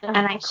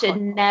 and I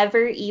should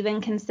never even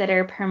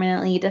consider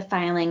permanently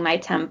defiling my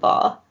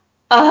temple.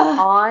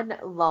 On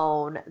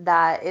loan.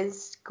 That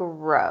is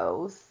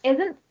gross.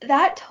 Isn't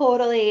that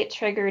totally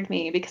triggered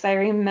me because I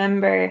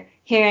remember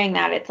hearing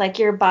that. It's like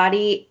your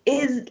body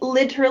is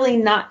literally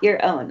not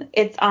your own.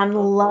 It's on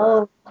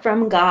loan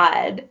from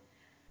God.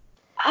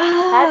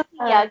 That's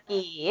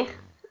yucky.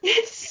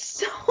 It's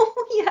so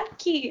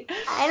yucky.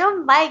 I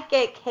don't like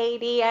it,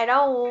 Katie. I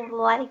don't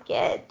like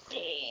it.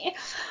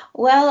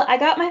 Well, I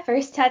got my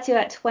first tattoo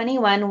at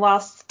 21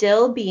 while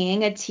still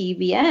being a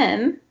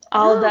TBN.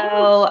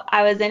 Although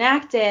I was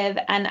inactive,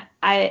 but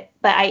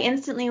I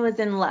instantly was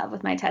in love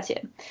with my tattoo.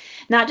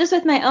 Not just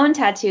with my own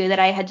tattoo that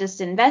I had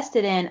just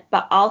invested in,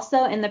 but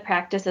also in the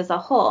practice as a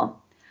whole.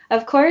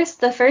 Of course,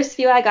 the first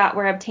few I got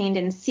were obtained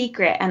in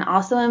secret and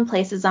also in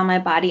places on my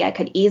body I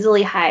could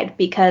easily hide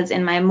because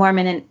in my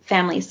Mormon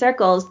family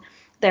circles,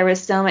 there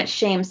was so much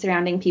shame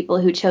surrounding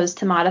people who chose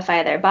to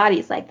modify their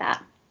bodies like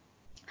that.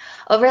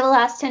 Over the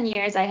last 10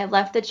 years, I have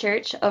left the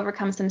church,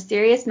 overcome some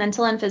serious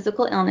mental and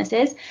physical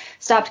illnesses,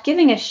 stopped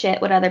giving a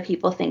shit what other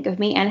people think of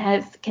me, and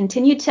have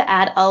continued to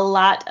add a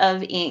lot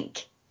of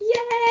ink.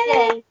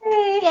 Yay!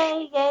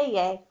 Yay, yay,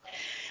 yay.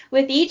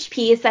 With each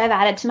piece I've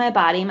added to my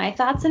body, my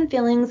thoughts and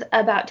feelings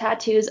about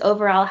tattoos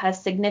overall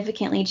has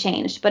significantly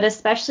changed, but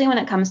especially when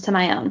it comes to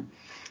my own.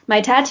 My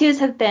tattoos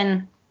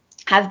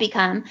have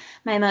become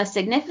my most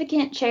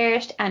significant,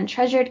 cherished, and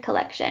treasured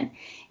collection.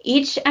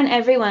 Each and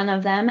every one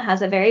of them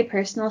has a very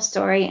personal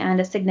story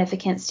and a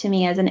significance to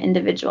me as an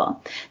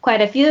individual.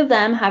 Quite a few of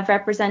them have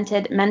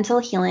represented mental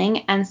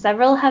healing, and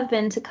several have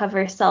been to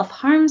cover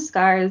self-harm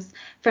scars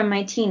from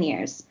my teen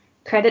years.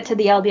 Credit to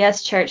the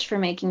LDS Church for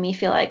making me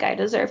feel like I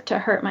deserve to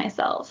hurt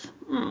myself.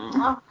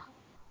 Oh,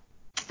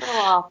 so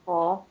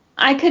awful.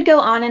 I could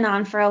go on and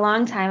on for a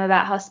long time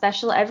about how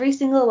special every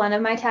single one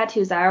of my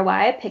tattoos are,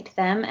 why I picked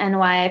them, and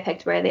why I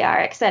picked where they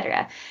are,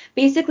 etc.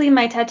 Basically,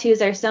 my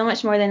tattoos are so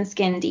much more than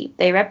skin deep.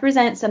 They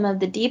represent some of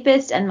the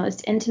deepest and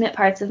most intimate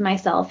parts of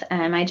myself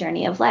and my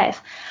journey of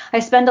life. I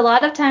spend a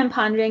lot of time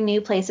pondering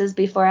new places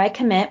before I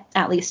commit,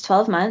 at least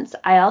 12 months.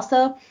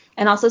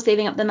 Also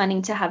saving up the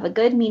money to have a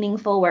good,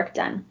 meaningful work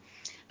done.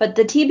 But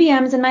the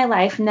TBMs in my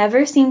life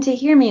never seem to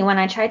hear me when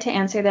I try to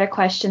answer their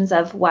questions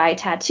of why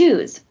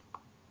tattoos.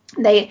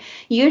 They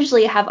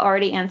usually have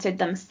already answered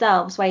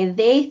themselves why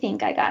they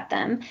think I got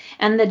them,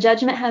 and the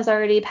judgment has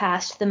already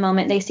passed the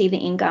moment they see the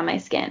ink on my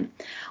skin.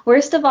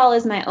 Worst of all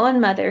is my own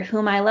mother,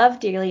 whom I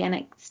love dearly, and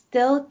it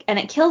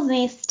kills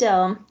me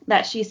still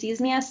that she sees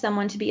me as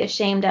someone to be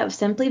ashamed of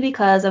simply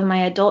because of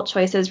my adult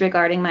choices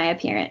regarding my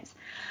appearance.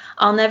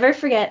 I'll never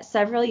forget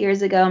several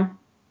years ago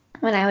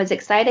when I was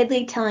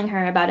excitedly telling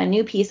her about a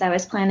new piece I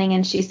was planning,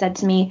 and she said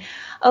to me,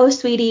 "Oh,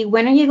 sweetie,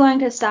 when are you going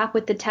to stop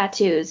with the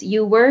tattoos?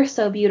 You were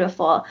so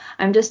beautiful.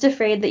 I'm just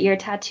afraid that your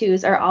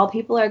tattoos are all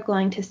people are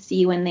going to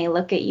see when they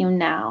look at you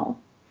now."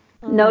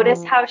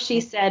 Notice how she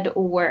said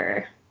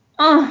were.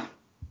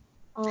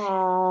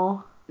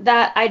 Oh.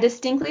 That I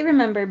distinctly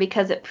remember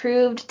because it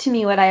proved to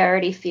me what I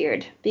already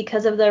feared.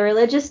 Because of the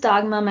religious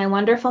dogma my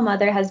wonderful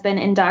mother has been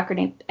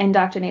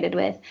indoctrinated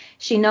with,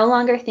 she no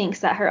longer thinks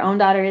that her own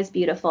daughter is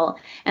beautiful,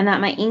 and that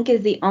my ink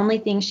is the only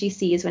thing she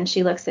sees when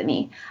she looks at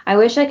me. I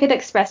wish I could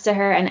express to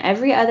her and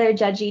every other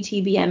judgy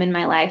TBM in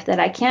my life that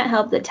I can't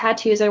help that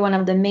tattoos are one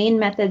of the main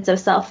methods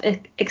of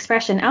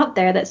self-expression out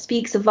there that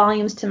speaks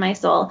volumes to my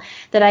soul,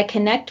 that I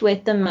connect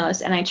with the most,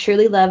 and I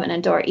truly love and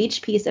adore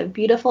each piece of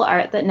beautiful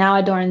art that now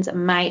adorns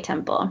my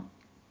temple.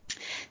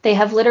 They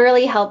have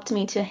literally helped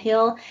me to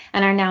heal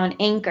and are now an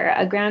anchor,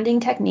 a grounding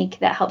technique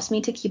that helps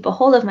me to keep a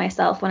hold of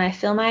myself when I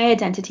feel my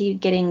identity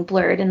getting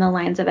blurred in the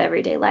lines of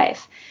everyday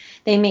life.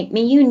 They make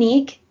me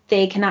unique.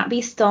 They cannot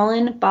be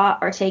stolen, bought,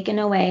 or taken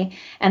away,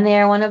 and they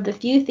are one of the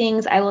few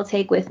things I will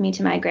take with me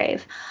to my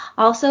grave.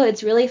 Also,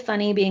 it's really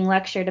funny being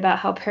lectured about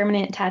how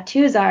permanent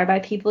tattoos are by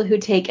people who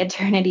take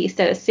eternity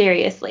so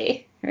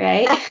seriously,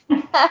 right?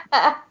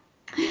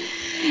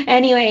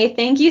 Anyway,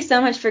 thank you so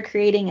much for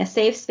creating a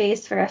safe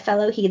space for a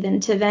fellow heathen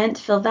to vent,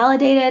 feel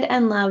validated,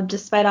 and loved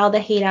despite all the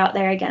hate out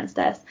there against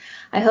us.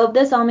 I hope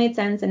this all made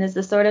sense and is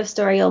the sort of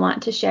story you'll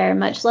want to share.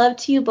 Much love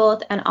to you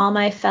both and all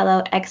my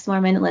fellow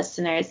ex-Mormon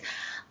listeners.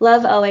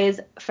 Love always,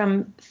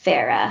 from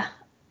Farah.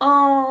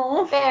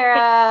 Oh,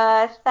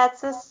 Farah,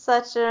 that's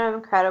such an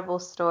incredible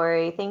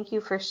story. Thank you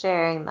for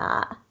sharing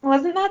that.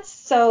 Wasn't that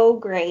so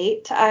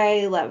great?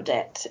 I loved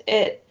it.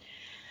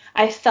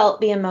 I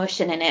felt the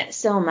emotion in it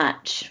so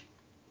much.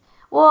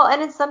 Well,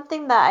 and it's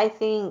something that I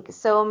think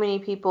so many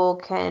people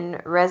can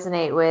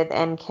resonate with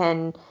and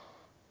can,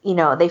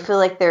 they feel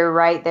like they're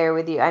right there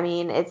with you. I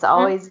mean, it's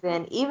always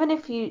been, even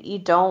if you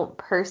don't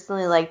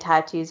personally like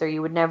tattoos or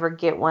you would never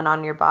get one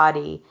on your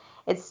body,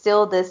 it's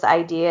still this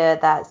idea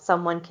that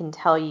someone can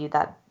tell you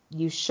that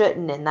you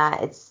shouldn't and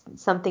that it's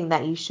something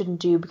that you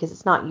shouldn't do because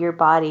it's not your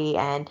body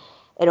and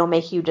it'll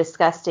make you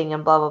disgusting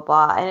and blah, blah,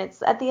 blah. And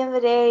it's at the end of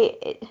the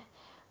day,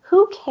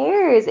 who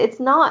cares? It's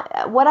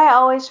not, what I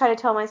always try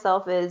to tell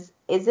myself is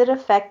it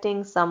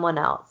affecting someone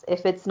else?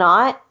 If it's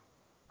not,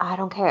 I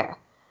don't care.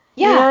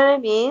 Yeah. You know what I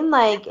mean?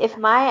 Like, if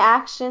my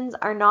actions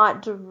are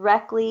not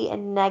directly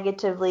and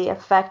negatively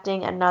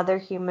affecting another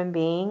human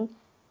being,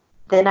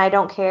 then I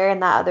don't care,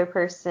 and that other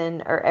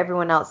person or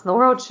everyone else in the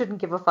world shouldn't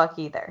give a fuck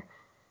either.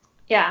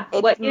 Yeah.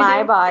 It's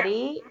my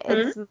body.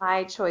 It's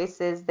my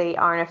choices. They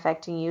aren't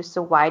affecting you,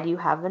 so why do you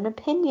have an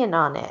opinion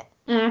on it?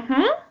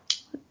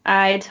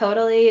 I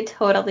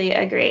totally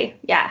agree.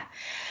 Yeah.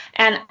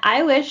 And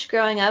I wish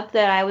growing up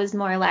that I was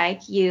more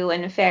like you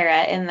and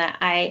Farah in that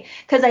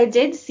because I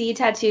did see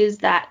tattoos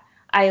that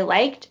I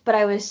liked, but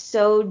I was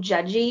so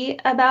judgy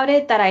about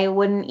it that I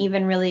wouldn't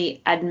even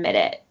really admit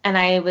it. And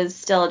I was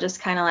still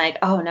just kind of like,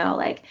 oh no,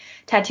 like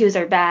tattoos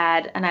are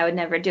bad and I would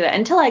never do it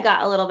until I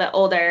got a little bit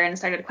older and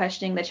started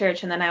questioning the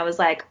church. And then I was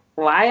like,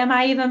 why am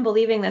I even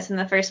believing this in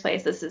the first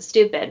place? This is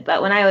stupid.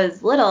 But when I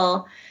was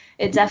little,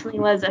 it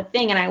definitely was a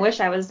thing. And I wish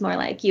I was more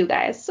like you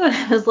guys when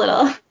I was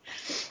little.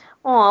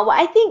 Oh, well,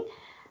 I think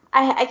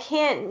I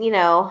can't,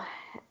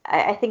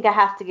 I think I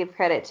have to give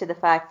credit to the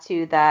fact,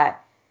 too,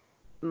 that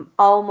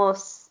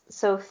almost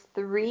so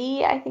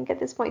I think at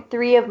this point,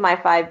 3 of my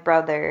 5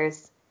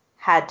 brothers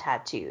had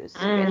tattoos.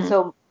 And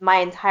so my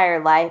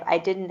entire life, I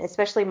didn't,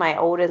 especially my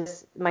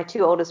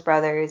 2 oldest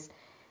brothers,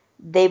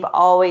 they've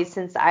always,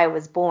 since I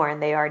was born,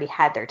 they already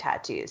had their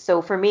tattoos.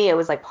 So for me, it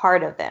was like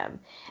part of them.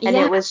 And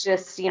it was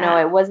just,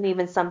 it wasn't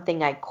even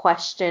something I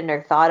questioned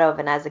or thought of.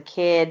 And as a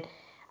kid,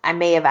 I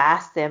may have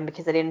asked them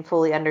because I didn't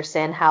fully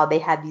understand how they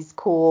had these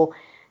cool,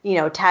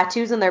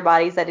 tattoos on their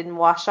bodies that didn't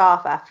wash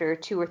off after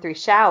 2 or 3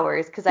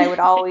 showers. Because I would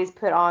always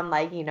put on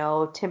like,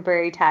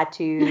 temporary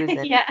tattoos.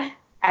 And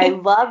I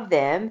love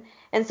them.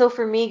 And so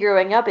for me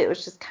growing up, it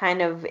was just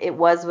it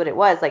was what it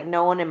was. Like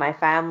no one in my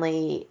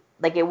family,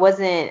 like it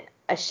wasn't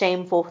a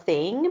shameful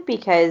thing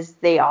because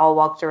they all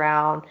walked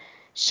around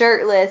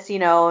shirtless,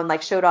 and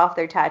like showed off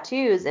their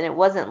tattoos. And it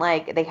wasn't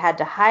like they had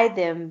to hide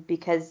them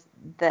because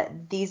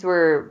these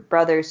were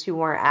brothers who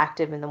weren't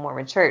active in the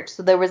Mormon church.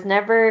 So there was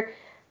never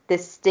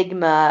this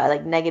stigma,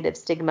 like negative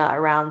stigma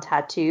around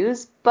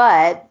tattoos.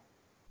 But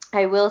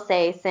I will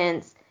say,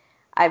 since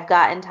I've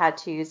gotten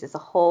tattoos, it's a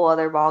whole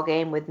other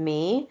ballgame with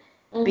me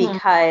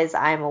because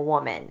I'm a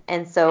woman.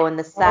 And so in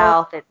the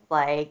South, it's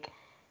like,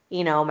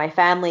 my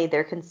family,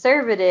 they're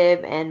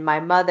conservative and my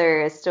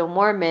mother is still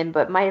Mormon,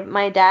 but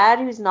my dad,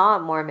 who's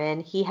not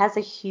Mormon, he has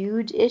a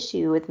huge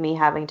issue with me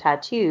having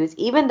tattoos,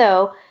 even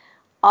though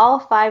all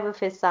 5 of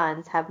his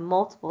sons have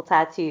multiple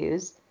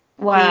tattoos.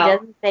 Wow. He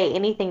doesn't say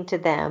anything to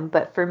them,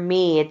 but for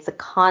me, it's a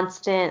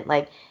constant,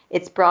 like,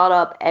 it's brought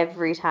up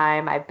every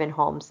time I've been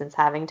home since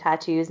having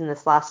tattoos. And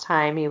this last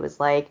time he was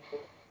like,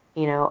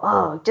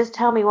 oh, just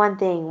tell me one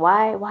thing.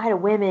 Why do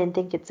women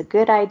think it's a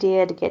good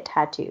idea to get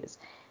tattoos?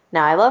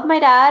 Now, I love my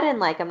dad and,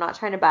 like, I'm not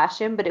trying to bash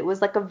him, but it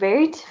was, like, a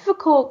very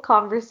difficult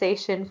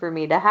conversation for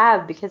me to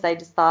have because I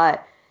just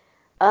thought,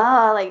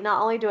 like,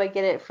 not only do I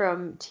get it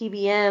from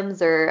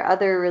TBMs or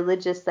other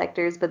religious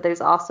sectors, but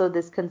there's also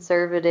this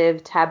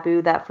conservative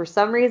taboo that for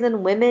some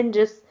reason women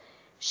just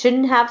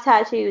shouldn't have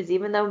tattoos,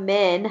 even though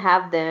men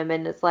have them.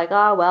 And it's like,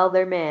 oh, well,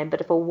 they're men.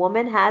 But if a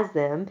woman has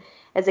them,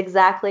 it's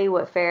exactly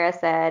what Farrah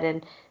said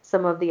and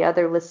some of the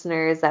other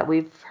listeners that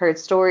we've heard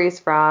stories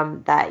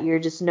from, that you're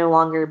just no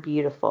longer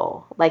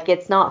beautiful. Like,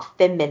 it's not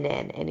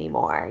feminine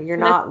anymore. You're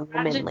not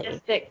womanly.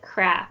 Misogynistic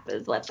crap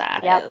is what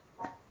that is.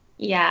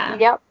 Yeah.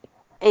 Yep.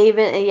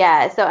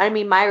 So, I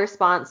mean, my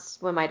response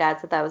when my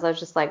dad said that was, I was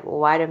just like, well,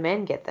 why do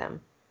men get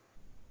them?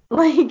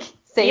 Like,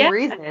 same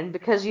reason,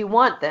 because you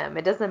want them.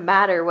 It doesn't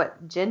matter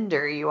what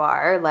gender you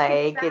are.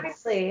 Like,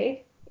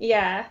 exactly.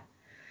 Yeah.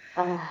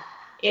 Ew.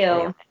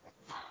 Anyway.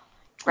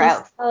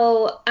 Gross.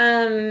 So,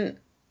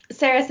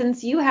 Sarah,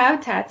 since you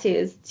have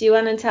tattoos, do you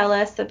want to tell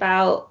us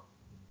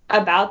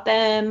about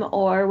them,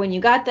 or when you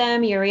got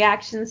them, your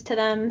reactions to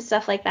them,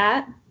 stuff like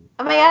that?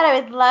 Oh my God, I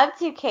would love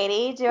to,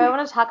 Katie. Do I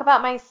want to talk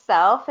about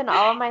myself and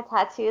all of my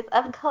tattoos?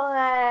 Of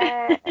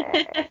course.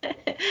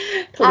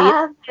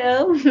 Please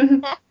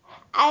do.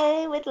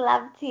 I would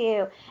love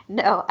to.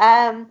 No.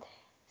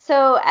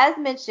 So as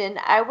mentioned,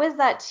 I was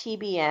that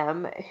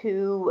TBM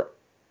who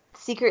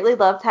secretly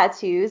loved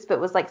tattoos, but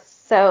was like,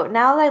 so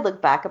now that I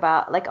look back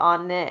about like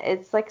on it,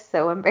 it's like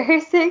so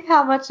embarrassing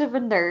how much of a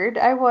nerd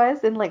I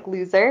was and like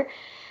loser.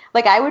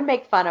 Like I would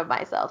make fun of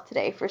myself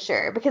today for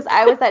sure, because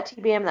I was that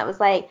TBM that was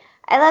like,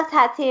 I love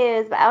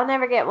tattoos, but I'll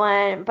never get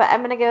one, but I'm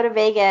going to go to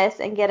Vegas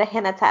and get a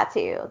henna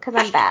tattoo because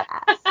I'm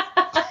badass.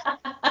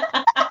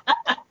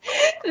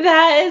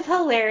 That is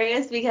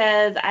hilarious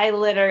because I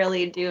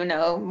literally do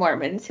know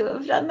Mormons who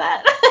have done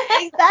that.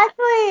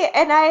 Exactly.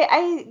 And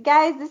I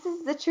guys, this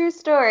is the true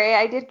story.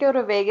 I did go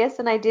to Vegas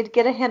and I did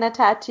get a henna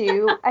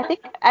tattoo. I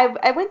think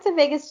I went to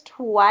Vegas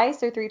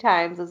twice or 3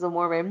 times as a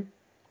Mormon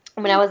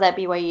when I was at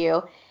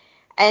BYU.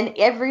 And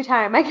every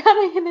time I got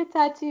a henna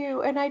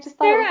tattoo, and I just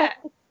thought it was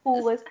like the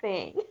coolest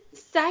thing.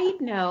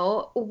 Side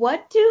note,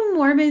 what do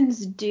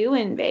Mormons do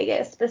in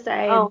Vegas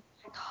besides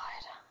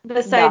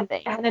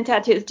henna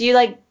tattoos? Do you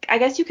I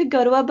guess you could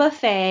go to a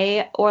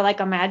buffet or like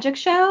a magic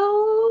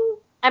show?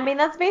 I mean,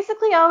 that's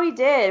basically all we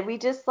did. We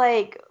just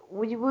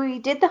we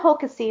did the whole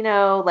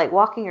casino, like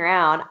walking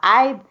around.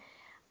 I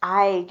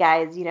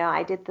guys,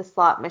 I did the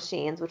slot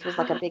machines, which was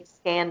like a big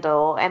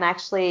scandal. And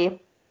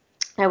actually,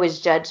 I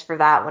was judged for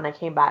that when I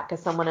came back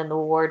because someone in the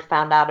ward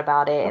found out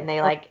about it and they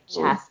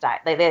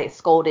chastised, they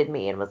scolded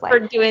me and was like, for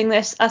doing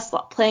this,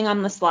 playing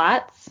on the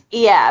slots.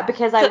 Yeah,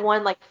 because I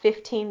won like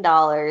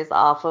 $15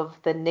 off of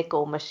the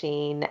nickel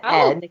machine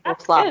and nickel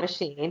slot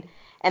machine.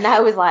 And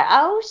I was like,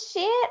 oh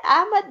shit,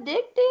 I'm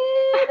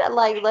addicted.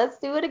 Like, let's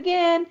do it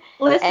again.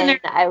 Listener,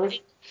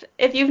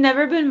 if you've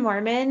never been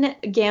Mormon,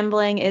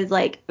 gambling is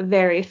like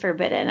very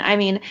forbidden. I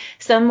mean,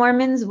 some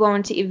Mormons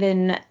won't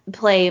even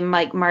play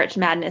like March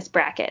Madness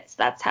brackets.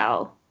 That's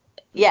how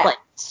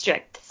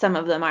strict some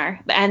of them are.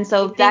 And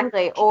so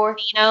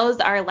casinos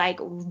are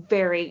like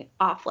very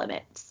off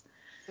limits.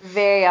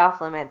 Very off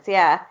limits,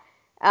 yeah.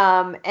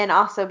 And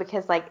also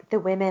because like the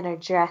women are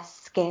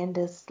dressed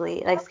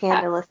scandalously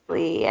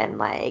and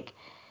like,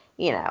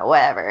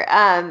 whatever.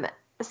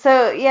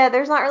 So yeah,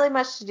 there's not really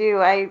much to do.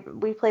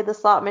 We played the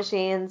slot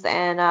machines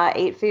and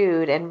ate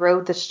food and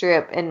rode the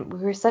strip, and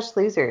we were such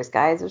losers,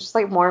 guys. It was just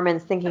like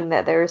Mormons thinking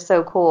that they were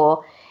so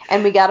cool,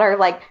 and we got our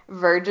like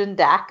virgin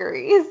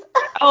daiquiris.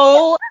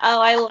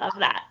 I love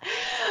that.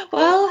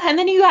 Well, and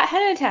then you got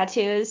henna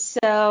tattoos,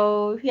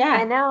 so I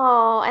yeah.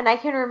 know, and I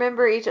can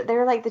remember they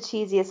were like the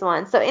cheesiest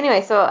ones. So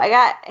anyway, so I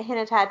got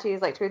henna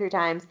tattoos like 2 or 3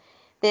 times.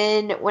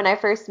 Then when I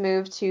first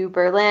moved to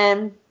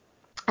Berlin,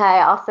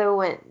 I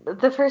also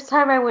the first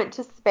time I went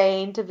to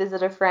Spain to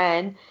visit a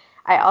friend,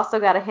 I also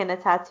got a henna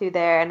tattoo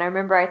there. And I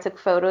remember I took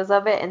photos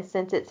of it and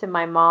sent it to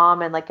my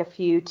mom and like a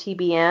few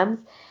TBMs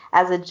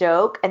as a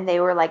joke. And they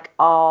were like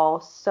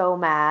all so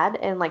mad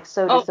and like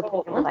so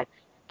disappointed. We're Oh. like,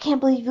 can't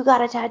believe you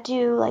got a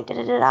tattoo, like da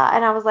da da da.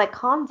 And I was like,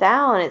 calm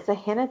down. It's a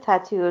henna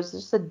tattoo. It's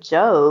just a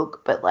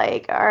joke. But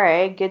like, all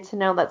right, good to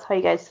know that's how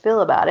you guys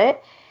feel about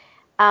it.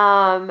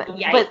 But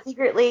Yikes.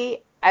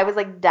 secretly, I was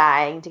like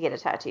dying to get it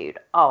tattooed.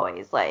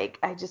 Always, like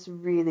I just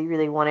really,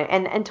 really wanted.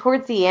 And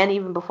towards the end,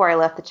 even before I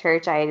left the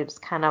church, I was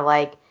kind of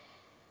like,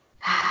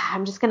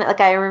 I'm just gonna like.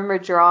 I remember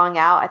drawing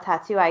out a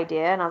tattoo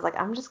idea, and I was like,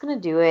 I'm just gonna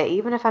do it,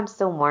 even if I'm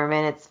still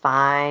Mormon. It's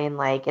fine.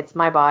 Like it's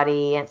my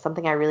body, and it's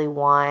something I really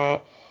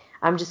want.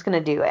 I'm just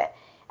gonna do it.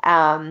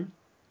 Um,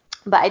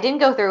 but I didn't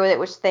go through with it,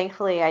 which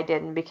thankfully I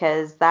didn't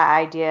because that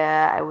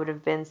idea I would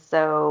have been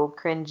so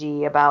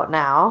cringy about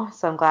now.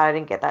 So I'm glad I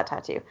didn't get that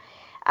tattoo.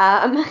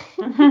 Um,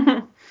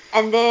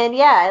 and then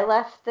yeah, I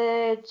left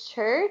the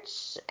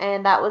church,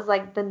 and that was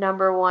like the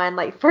number one,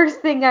 like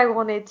first thing I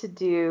wanted to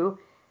do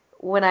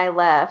when I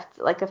left,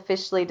 like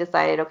officially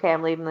decided, okay,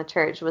 I'm leaving the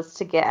church, was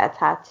to get a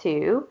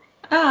tattoo.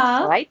 So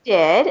Aw. I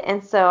did,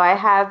 and so I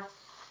have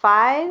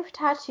 5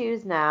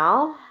 tattoos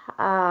now.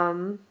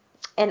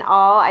 And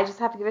all, I just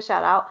have to give a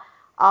shout out,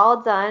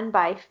 all done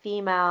by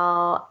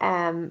female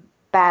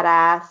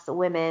badass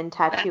women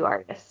tattoo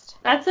artists.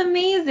 That's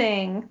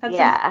amazing.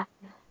 Yeah.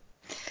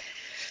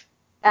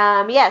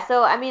 Yeah,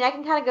 so I mean, I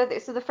can kind of go through.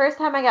 So the first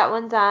time I got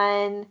one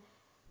done,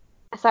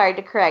 sorry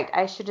to correct,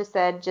 I should have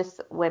said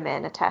just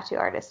women, a tattoo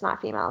artist,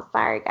 not females.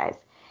 Sorry, guys.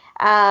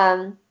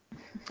 Um,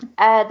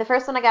 the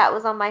first one I got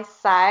was on my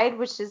side,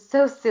 which is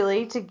so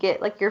silly to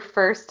get like your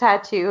first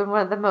tattoo and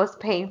one of the most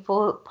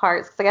painful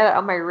parts because I got it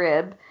on my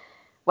rib.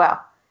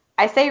 Well,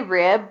 I say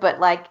rib, but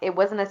like it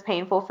wasn't as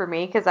painful for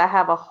me because I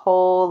have a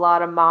whole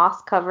lot of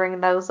moss covering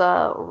those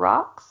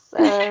rocks.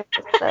 So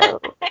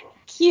it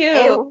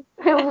Cute.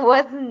 it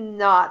was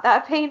not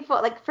that painful.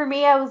 Like for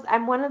me,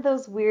 I'm one of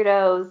those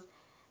weirdos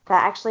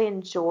that actually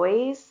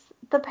enjoys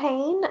the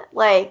pain.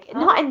 Like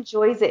not Oh.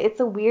 enjoys it. It's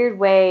a weird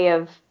way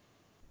of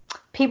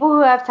people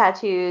who have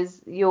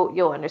tattoos,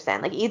 you'll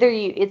understand. Like either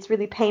it's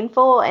really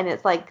painful and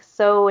it's like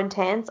so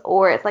intense,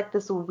 or it's like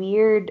this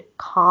weird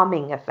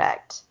calming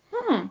effect.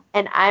 Hmm.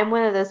 And I'm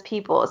one of those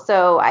people.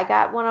 So I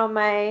got one on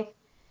my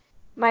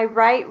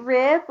right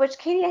rib, which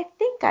Katie, I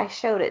think I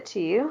showed it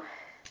to you.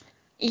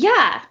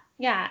 Yeah.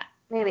 Yeah. I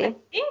Maybe.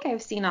 think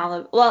I've seen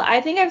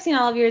I think I've seen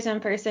all of yours in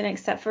person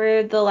except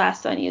for the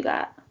last one you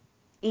got.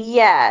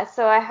 Yeah,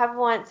 so I have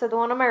one. So the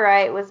one on my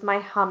right was my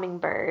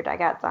hummingbird I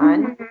got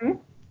done. Hmm.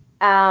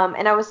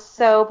 And I was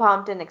so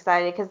pumped and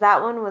excited because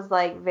that one was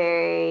like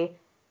very,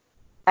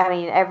 I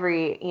mean,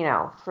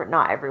 for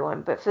not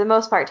everyone, but for the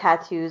most part,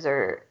 tattoos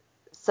are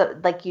so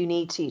like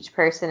unique to each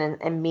person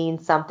and mean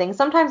something.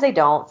 Sometimes they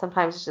don't.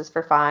 Sometimes it's just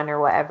for fun or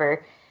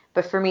whatever.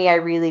 But for me, I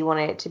really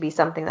wanted it to be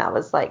something that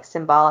was like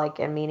symbolic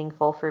and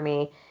meaningful for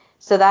me.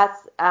 So that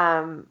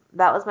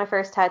was my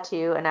first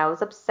tattoo, and I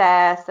was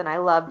obsessed, and I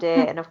loved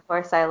it. And of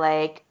course, I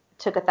like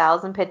took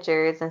 1,000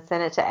 pictures and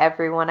sent it to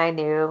everyone I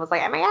knew. It was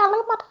like, oh my God,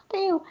 look at my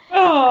tattoo.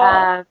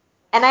 Oh.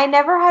 And I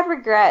never had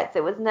regrets.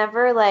 It was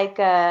never like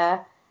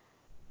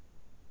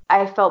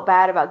I felt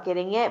bad about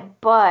getting it,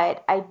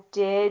 but I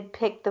did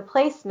pick the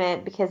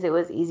placement because it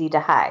was easy to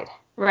hide.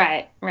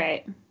 Right.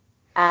 Right.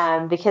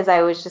 Because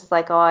I was just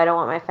like, oh, I don't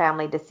want my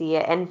family to see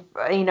it. And,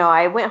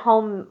 I went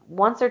home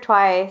once or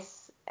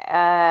twice,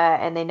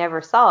 and they never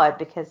saw it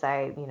because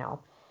I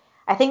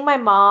think my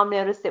mom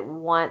noticed it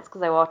once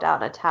because I walked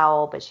out in a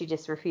towel, but she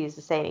just refused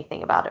to say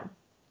anything about it.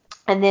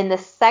 And then the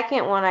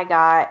second one I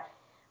got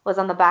was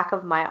on the back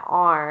of my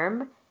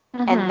arm.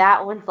 And Hmm.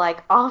 that one's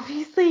like,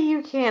 obviously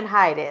you can't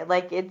hide it.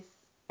 Like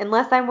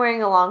unless I'm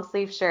wearing a long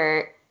sleeve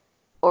shirt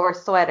or a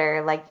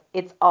sweater, like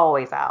it's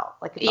always out.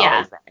 Like it's Yeah.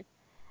 always there.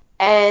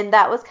 And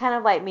that was kind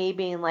of like me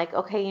being like,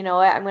 okay, you know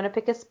what? I'm going to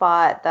pick a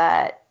spot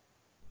that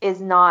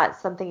is not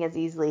something as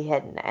easily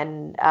hidden.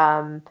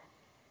 And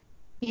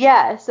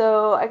yeah,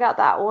 so I got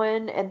that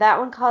one, and that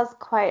one caused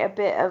quite a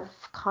bit of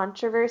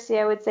controversy,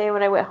 I would say,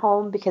 when I went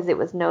home because it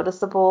was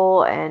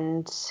noticeable.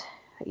 And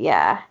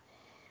yeah,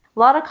 a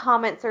lot of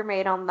comments were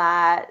made on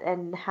that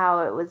and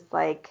how it was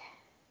like,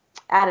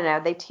 I don't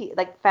know,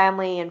 like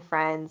family and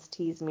friends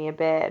teased me a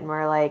bit and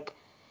were like,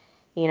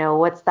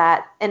 what's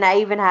that? And I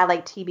even had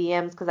like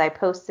TBMs because I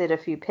posted a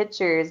few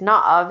pictures,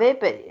 not of it,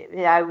 but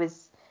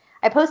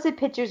I posted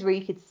pictures where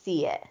you could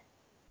see it.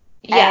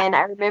 Yeah. And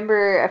I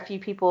remember a few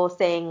people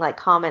saying like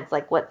comments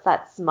like, what's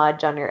that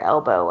smudge on your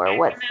elbow? Or I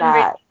what's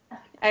remember.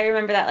 that? I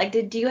remember that. Like,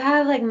 do you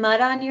have like mud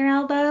on your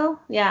elbow?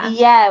 Yeah.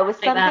 Yeah, it was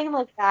Like that. something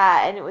like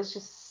that, and it was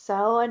just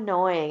so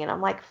annoying. And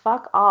I'm like,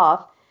 fuck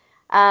off.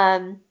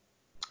 Um,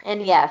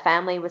 and yeah,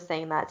 family was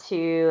saying that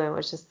too, and it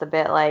was just a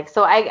bit like.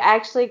 So I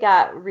actually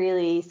got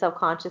really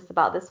self-conscious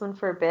about this one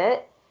for a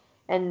bit,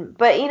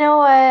 but you know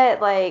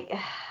what? Like,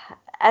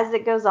 as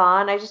it goes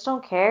on, I just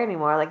don't care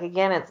anymore. Like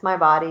again, it's my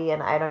body,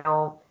 and I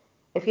don't.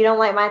 If you don't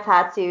like my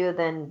tattoo,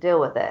 then deal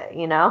with it.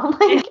 You know,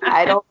 like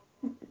I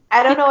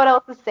don't know what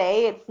else to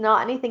say. It's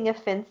not anything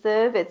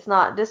offensive. It's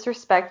not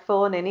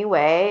disrespectful in any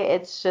way.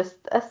 It's just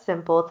a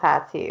simple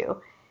tattoo.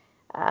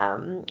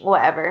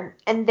 Whatever.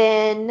 And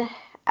then,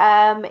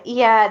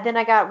 yeah, then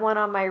I got one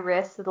on my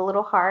wrist with a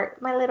little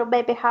heart, my little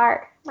baby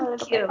heart, my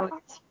little baby Cute.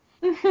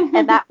 heart.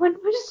 And that one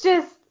was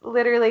just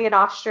literally in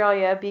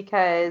Australia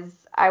because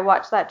I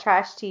watched that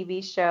trash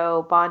TV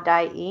show Bondi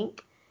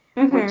Inc.,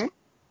 which hmm is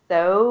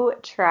so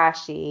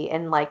trashy.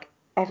 And like,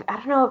 I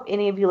don't know if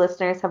any of you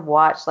listeners have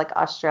watched like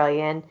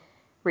Australian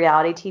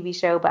reality TV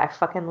show, but I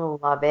fucking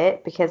love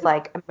it because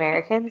like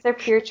Americans are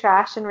pure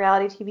trash in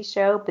reality TV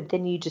show, but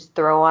then you just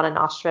throw on an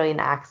Australian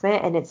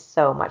accent and it's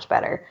so much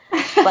better.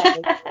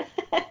 Like,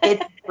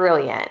 it's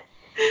brilliant.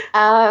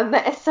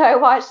 So I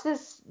watched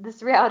this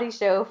reality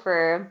show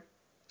for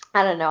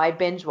I don't know, I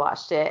binge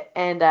watched it.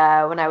 And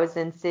when I was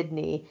in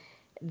Sydney,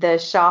 the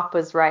shop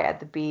was right at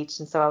the beach.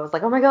 And so I was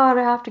like, oh my God,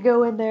 I have to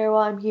go in there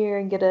while I'm here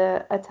and get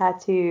a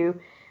tattoo,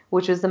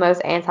 which was the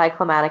most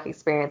anticlimactic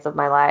experience of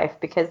my life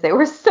because they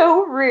were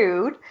so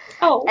rude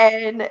Oh.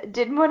 and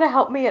didn't want to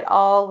help me at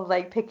all,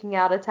 like picking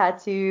out a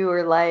tattoo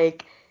or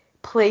like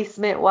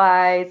placement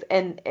wise.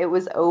 And it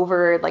was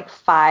over like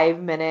 5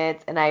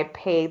 minutes, and I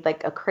paid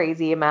like a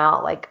crazy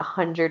amount, like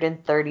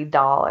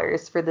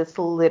 $130 for this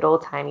little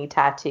tiny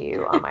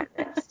tattoo on my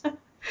wrist.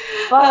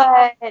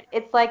 But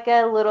it's like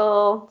a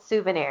little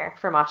souvenir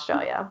from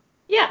Australia.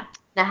 Yeah.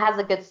 And it has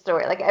a good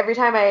story. Like every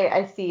time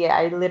I see it,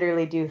 I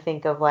literally do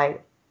think of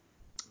like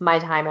my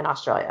time in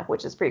Australia,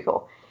 which is pretty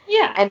cool.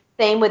 Yeah. And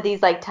same with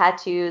these like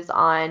tattoos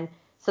on,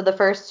 so the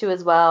first two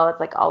as well, it's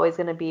like always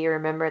going to be a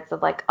remembrance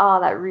of like, oh,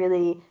 that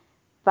really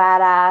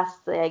badass,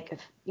 like,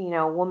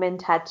 woman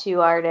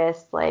tattoo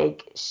artist,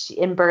 like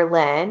in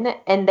Berlin.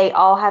 And they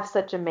all have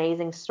such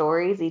amazing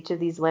stories, each of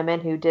these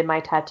women who did my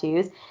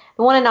tattoos.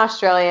 The one in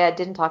Australia, I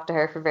didn't talk to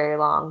her for very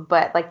long,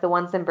 but like the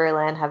ones in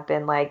Berlin have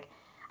been like,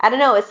 I don't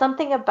know, it's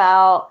something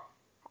about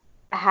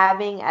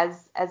having,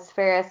 as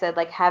Farah said,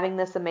 like having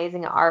this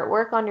amazing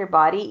artwork on your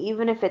body,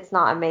 even if it's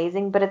not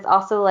amazing, but it's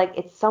also like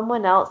it's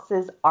someone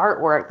else's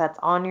artwork that's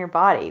on your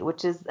body,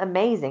 which is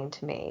amazing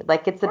to me.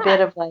 Like it's a bit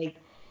Yeah. of like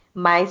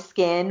my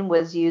skin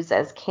was used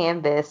as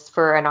canvas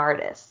for an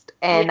artist,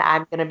 Yeah. and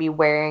I'm gonna be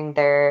wearing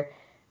their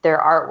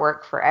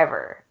artwork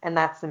forever, and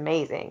that's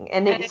amazing.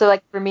 And so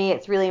like for me,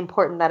 it's really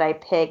important that I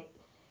pick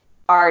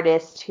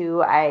artists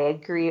who I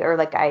agree or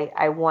like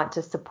I want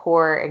to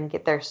support and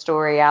get their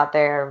story out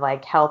there,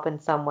 like help in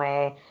some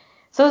way.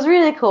 So it was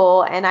really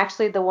cool. And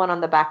actually the one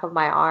on the back of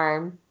my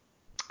arm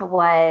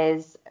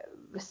was,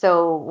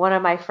 so one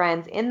of my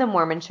friends in the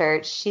Mormon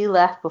church, she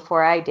left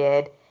before I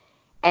did,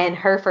 and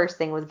her first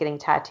thing was getting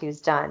tattoos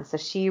done. So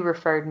she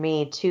referred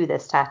me to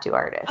this tattoo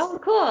artist. Oh,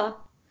 cool.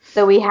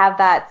 So we have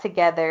that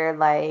together,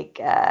 like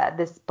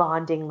this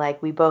bonding,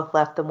 like we both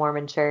left the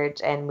Mormon church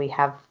and we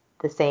have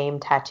the same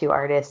tattoo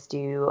artist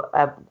do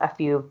a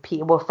few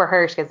pieces. Well, for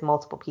her, she has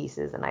multiple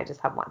pieces and I just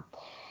have one.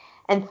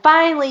 And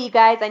finally, you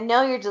guys, I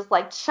know you're just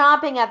like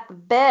chomping at the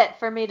bit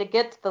for me to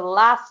get to the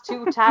last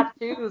two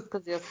tattoos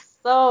because you're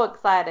so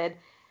excited.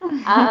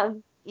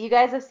 You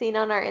guys have seen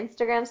on our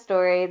Instagram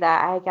story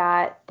that I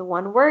got the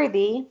one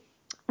Worthy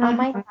on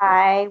my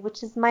thigh,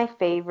 which is my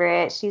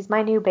favorite. She's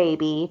my new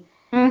baby.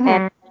 And Mm-hmm.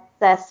 I'm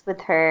obsessed with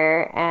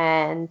her.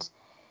 And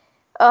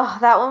oh,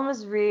 that one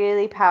was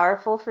really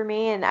powerful for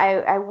me. And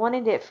I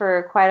wanted it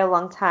for quite a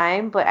long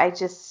time, but I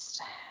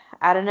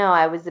don't know.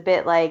 I was a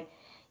bit like,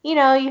 you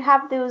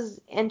have those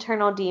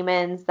internal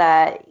demons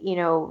that,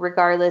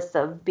 regardless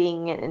of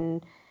being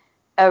in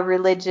a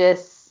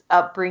religious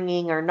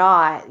upbringing or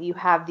not, you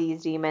have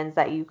these demons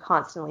that you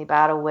constantly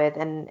battle with,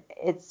 and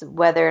it's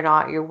whether or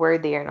not you're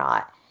worthy or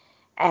not.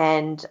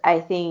 And I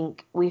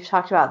think we've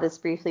talked about this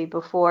briefly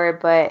before,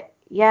 but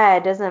yeah,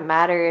 it doesn't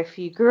matter if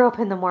you grew up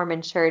in the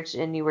Mormon church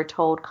and you were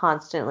told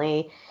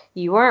constantly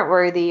you weren't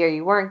worthy or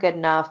you weren't good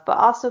enough, but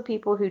also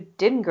people who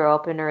didn't grow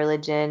up in a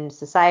religion,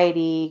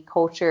 society,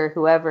 culture,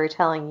 whoever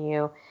telling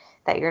you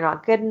that you're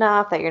not good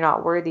enough, that you're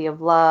not worthy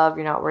of love,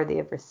 you're not worthy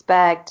of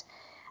respect,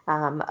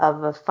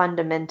 of a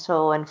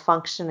fundamental and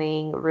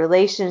functioning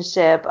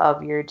relationship,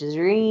 of your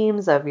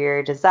dreams, of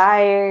your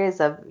desires,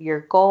 of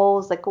your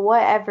goals, like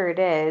whatever it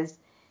is.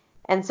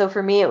 And so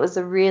for me, it was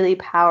a really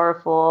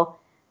powerful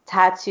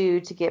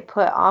tattoo to get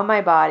put on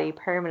my body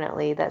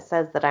permanently that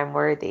says that I'm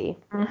worthy.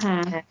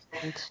 Mm-hmm.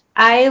 And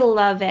I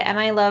love it, and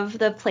I love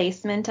the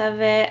placement of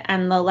it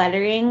and the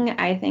lettering.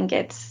 I think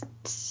it's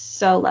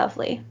so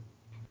lovely.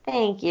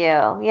 thank you.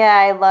 Yeah,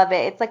 I love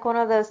it. It's like one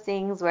of those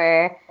things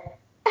where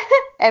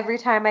every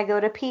time I go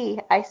to pee,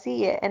 I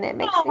see it and it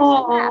makes me so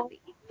Oh,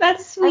 happy.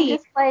 that's I'm sweet.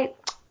 just like,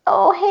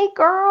 oh, hey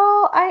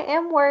girl, I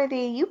am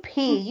worthy. You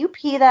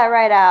pee that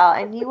right out,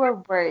 and you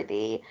are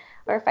worthy.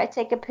 Or if I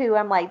take a poo,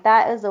 I'm like,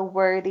 that is a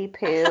worthy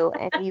poo,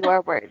 and you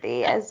are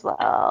worthy as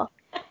well.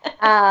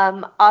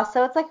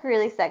 Also, it's like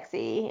really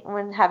sexy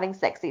when having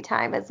sexy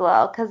time as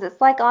well, because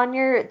it's like on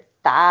your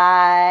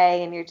thigh,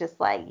 and you're just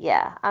like,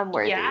 yeah, I'm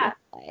worthy. Yeah.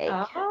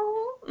 Like, Oh.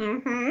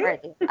 Mm-hmm.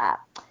 worthy of that.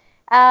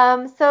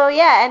 So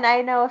yeah, and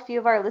I know a few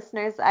of our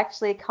listeners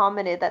actually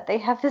commented that they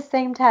have the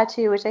same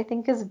tattoo, which I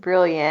think is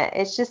brilliant.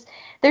 It's just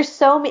there's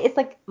so many, it's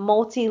like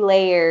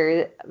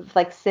multi-layer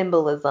like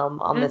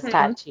symbolism on this Mm-hmm.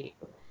 tattoo,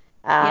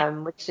 Yeah.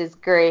 which is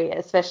great,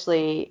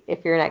 especially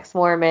if you're an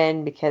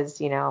ex-Mormon, because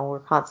we're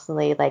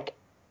constantly like,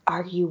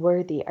 are you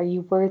worthy? Are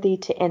you worthy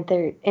to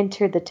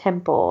enter the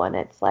temple? And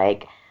it's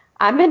like,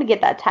 I'm gonna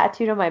get that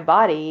tattooed on my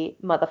body,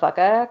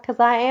 motherfucker, because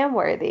I am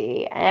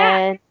worthy. Yeah.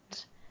 And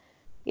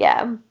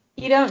yeah.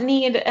 You don't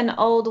need an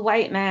old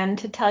white man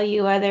to tell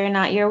you whether or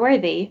not you're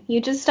worthy.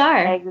 You just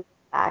are.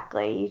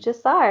 Exactly. You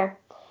just are.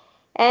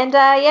 And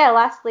yeah,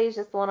 lastly is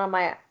just the one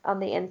on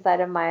the inside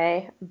of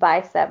my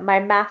bicep, my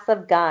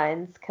massive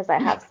guns, because I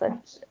have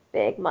such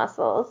big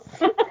muscles.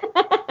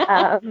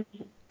 Um,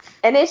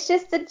 and it's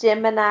just a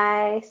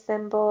Gemini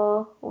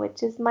symbol,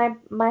 which is my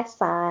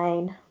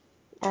sign.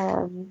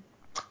 Um,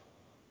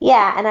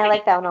 yeah, and I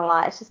like that one a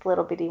lot. It's just a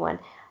little bitty one.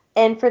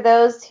 And for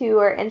those who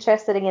are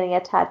interested in getting a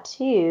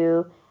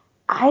tattoo,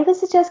 I would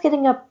suggest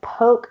getting a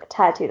poke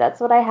tattoo. That's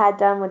what I had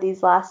done with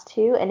these last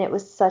two, and it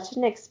was such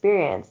an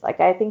experience. Like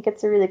I think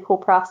it's a really cool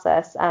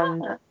process.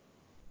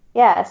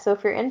 Yeah, so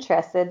if you're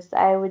interested,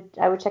 I would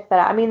check that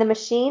out. I mean, the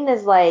machine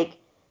is like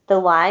the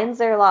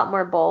lines are a lot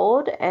more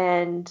bold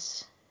and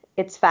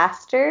it's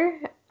faster.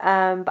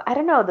 But I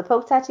don't know, the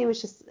poke tattoo was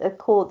just a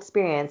cool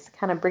experience. It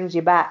kind of brings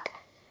you back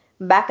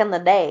in the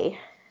day.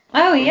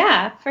 Oh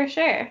yeah, for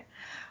sure.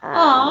 Um,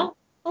 Aw,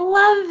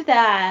 love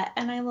that.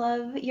 And I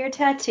love your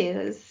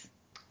tattoos.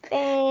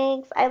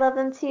 Thanks. I love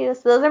them too.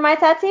 So those are my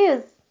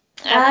tattoos.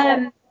 That's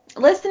it. Um,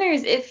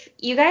 Listeners, if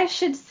you guys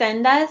should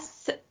send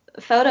us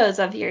photos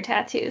of your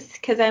tattoos,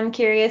 because I'm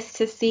curious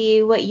to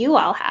see what you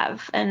all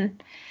have.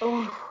 And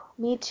Oh,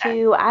 me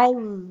too. I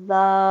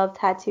love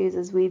tattoos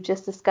as we've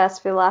just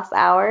discussed for the last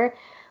hour.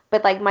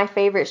 But like my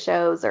favorite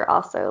shows are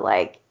also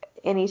like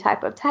any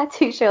type of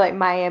tattoo show, like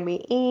Miami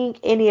Ink,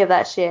 any of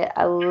that shit.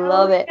 I oh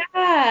love it.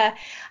 yeah,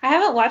 I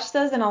haven't watched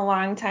those in a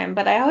long time,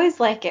 but I always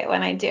like it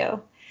when I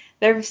do.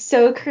 They're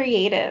so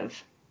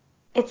creative.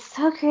 It's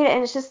so creative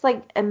and it's just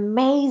like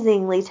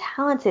amazingly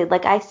talented.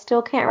 Like I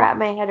still can't wrap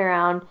my head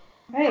around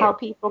how Right.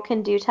 people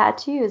can do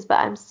tattoos, but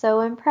I'm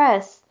so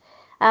impressed.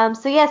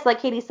 So yes,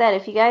 like Katie said,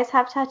 if you guys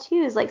have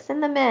tattoos, like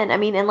send them in. I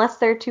mean, unless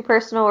they're too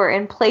personal or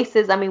in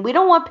places. I mean, we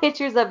don't want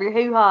pictures of your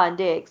hoo-ha and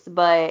dicks,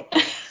 but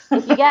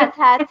if you got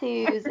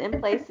tattoos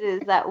in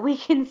places that we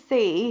can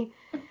see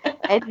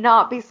and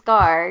not be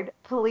scarred,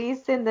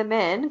 please send them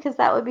in because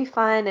that would be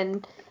fun.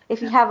 And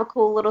if you have a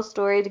cool little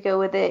story to go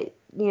with it,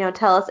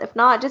 tell us. If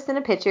not, just send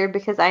a picture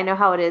because I know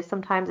how it is.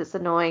 Sometimes it's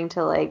annoying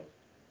to like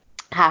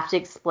have to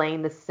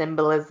explain the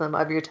symbolism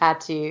of your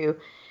tattoo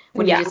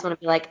when you Yeah, just want to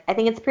be like, I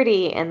think it's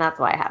pretty and that's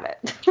why I have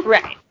it.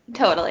 right.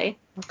 Totally.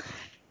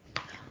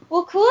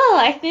 Well, cool.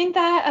 I think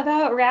that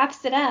about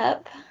wraps it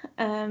up.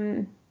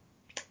 Um,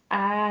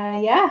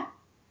 yeah. I think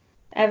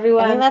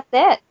Everyone, that's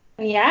it.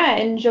 yeah,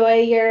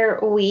 enjoy your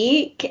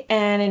week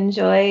and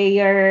enjoy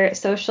your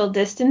social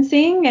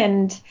distancing.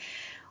 And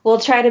we'll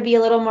try to be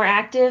a little more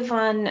active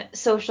on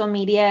social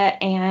media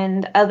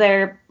and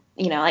other,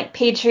 like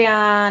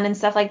Patreon and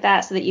stuff like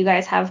that so that you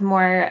guys have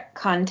more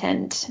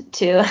content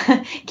to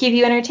keep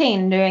you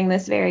entertained during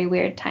this very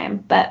weird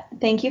time. But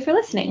thank you for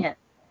listening. Yeah.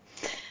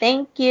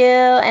 Thank you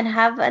and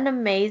have an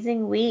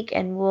amazing week.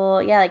 And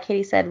yeah, like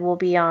Katie said, we'll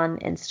be on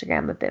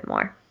Instagram a bit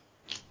more.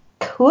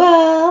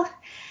 Cool.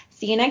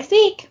 See you next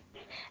week.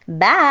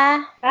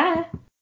 Bye. Bye.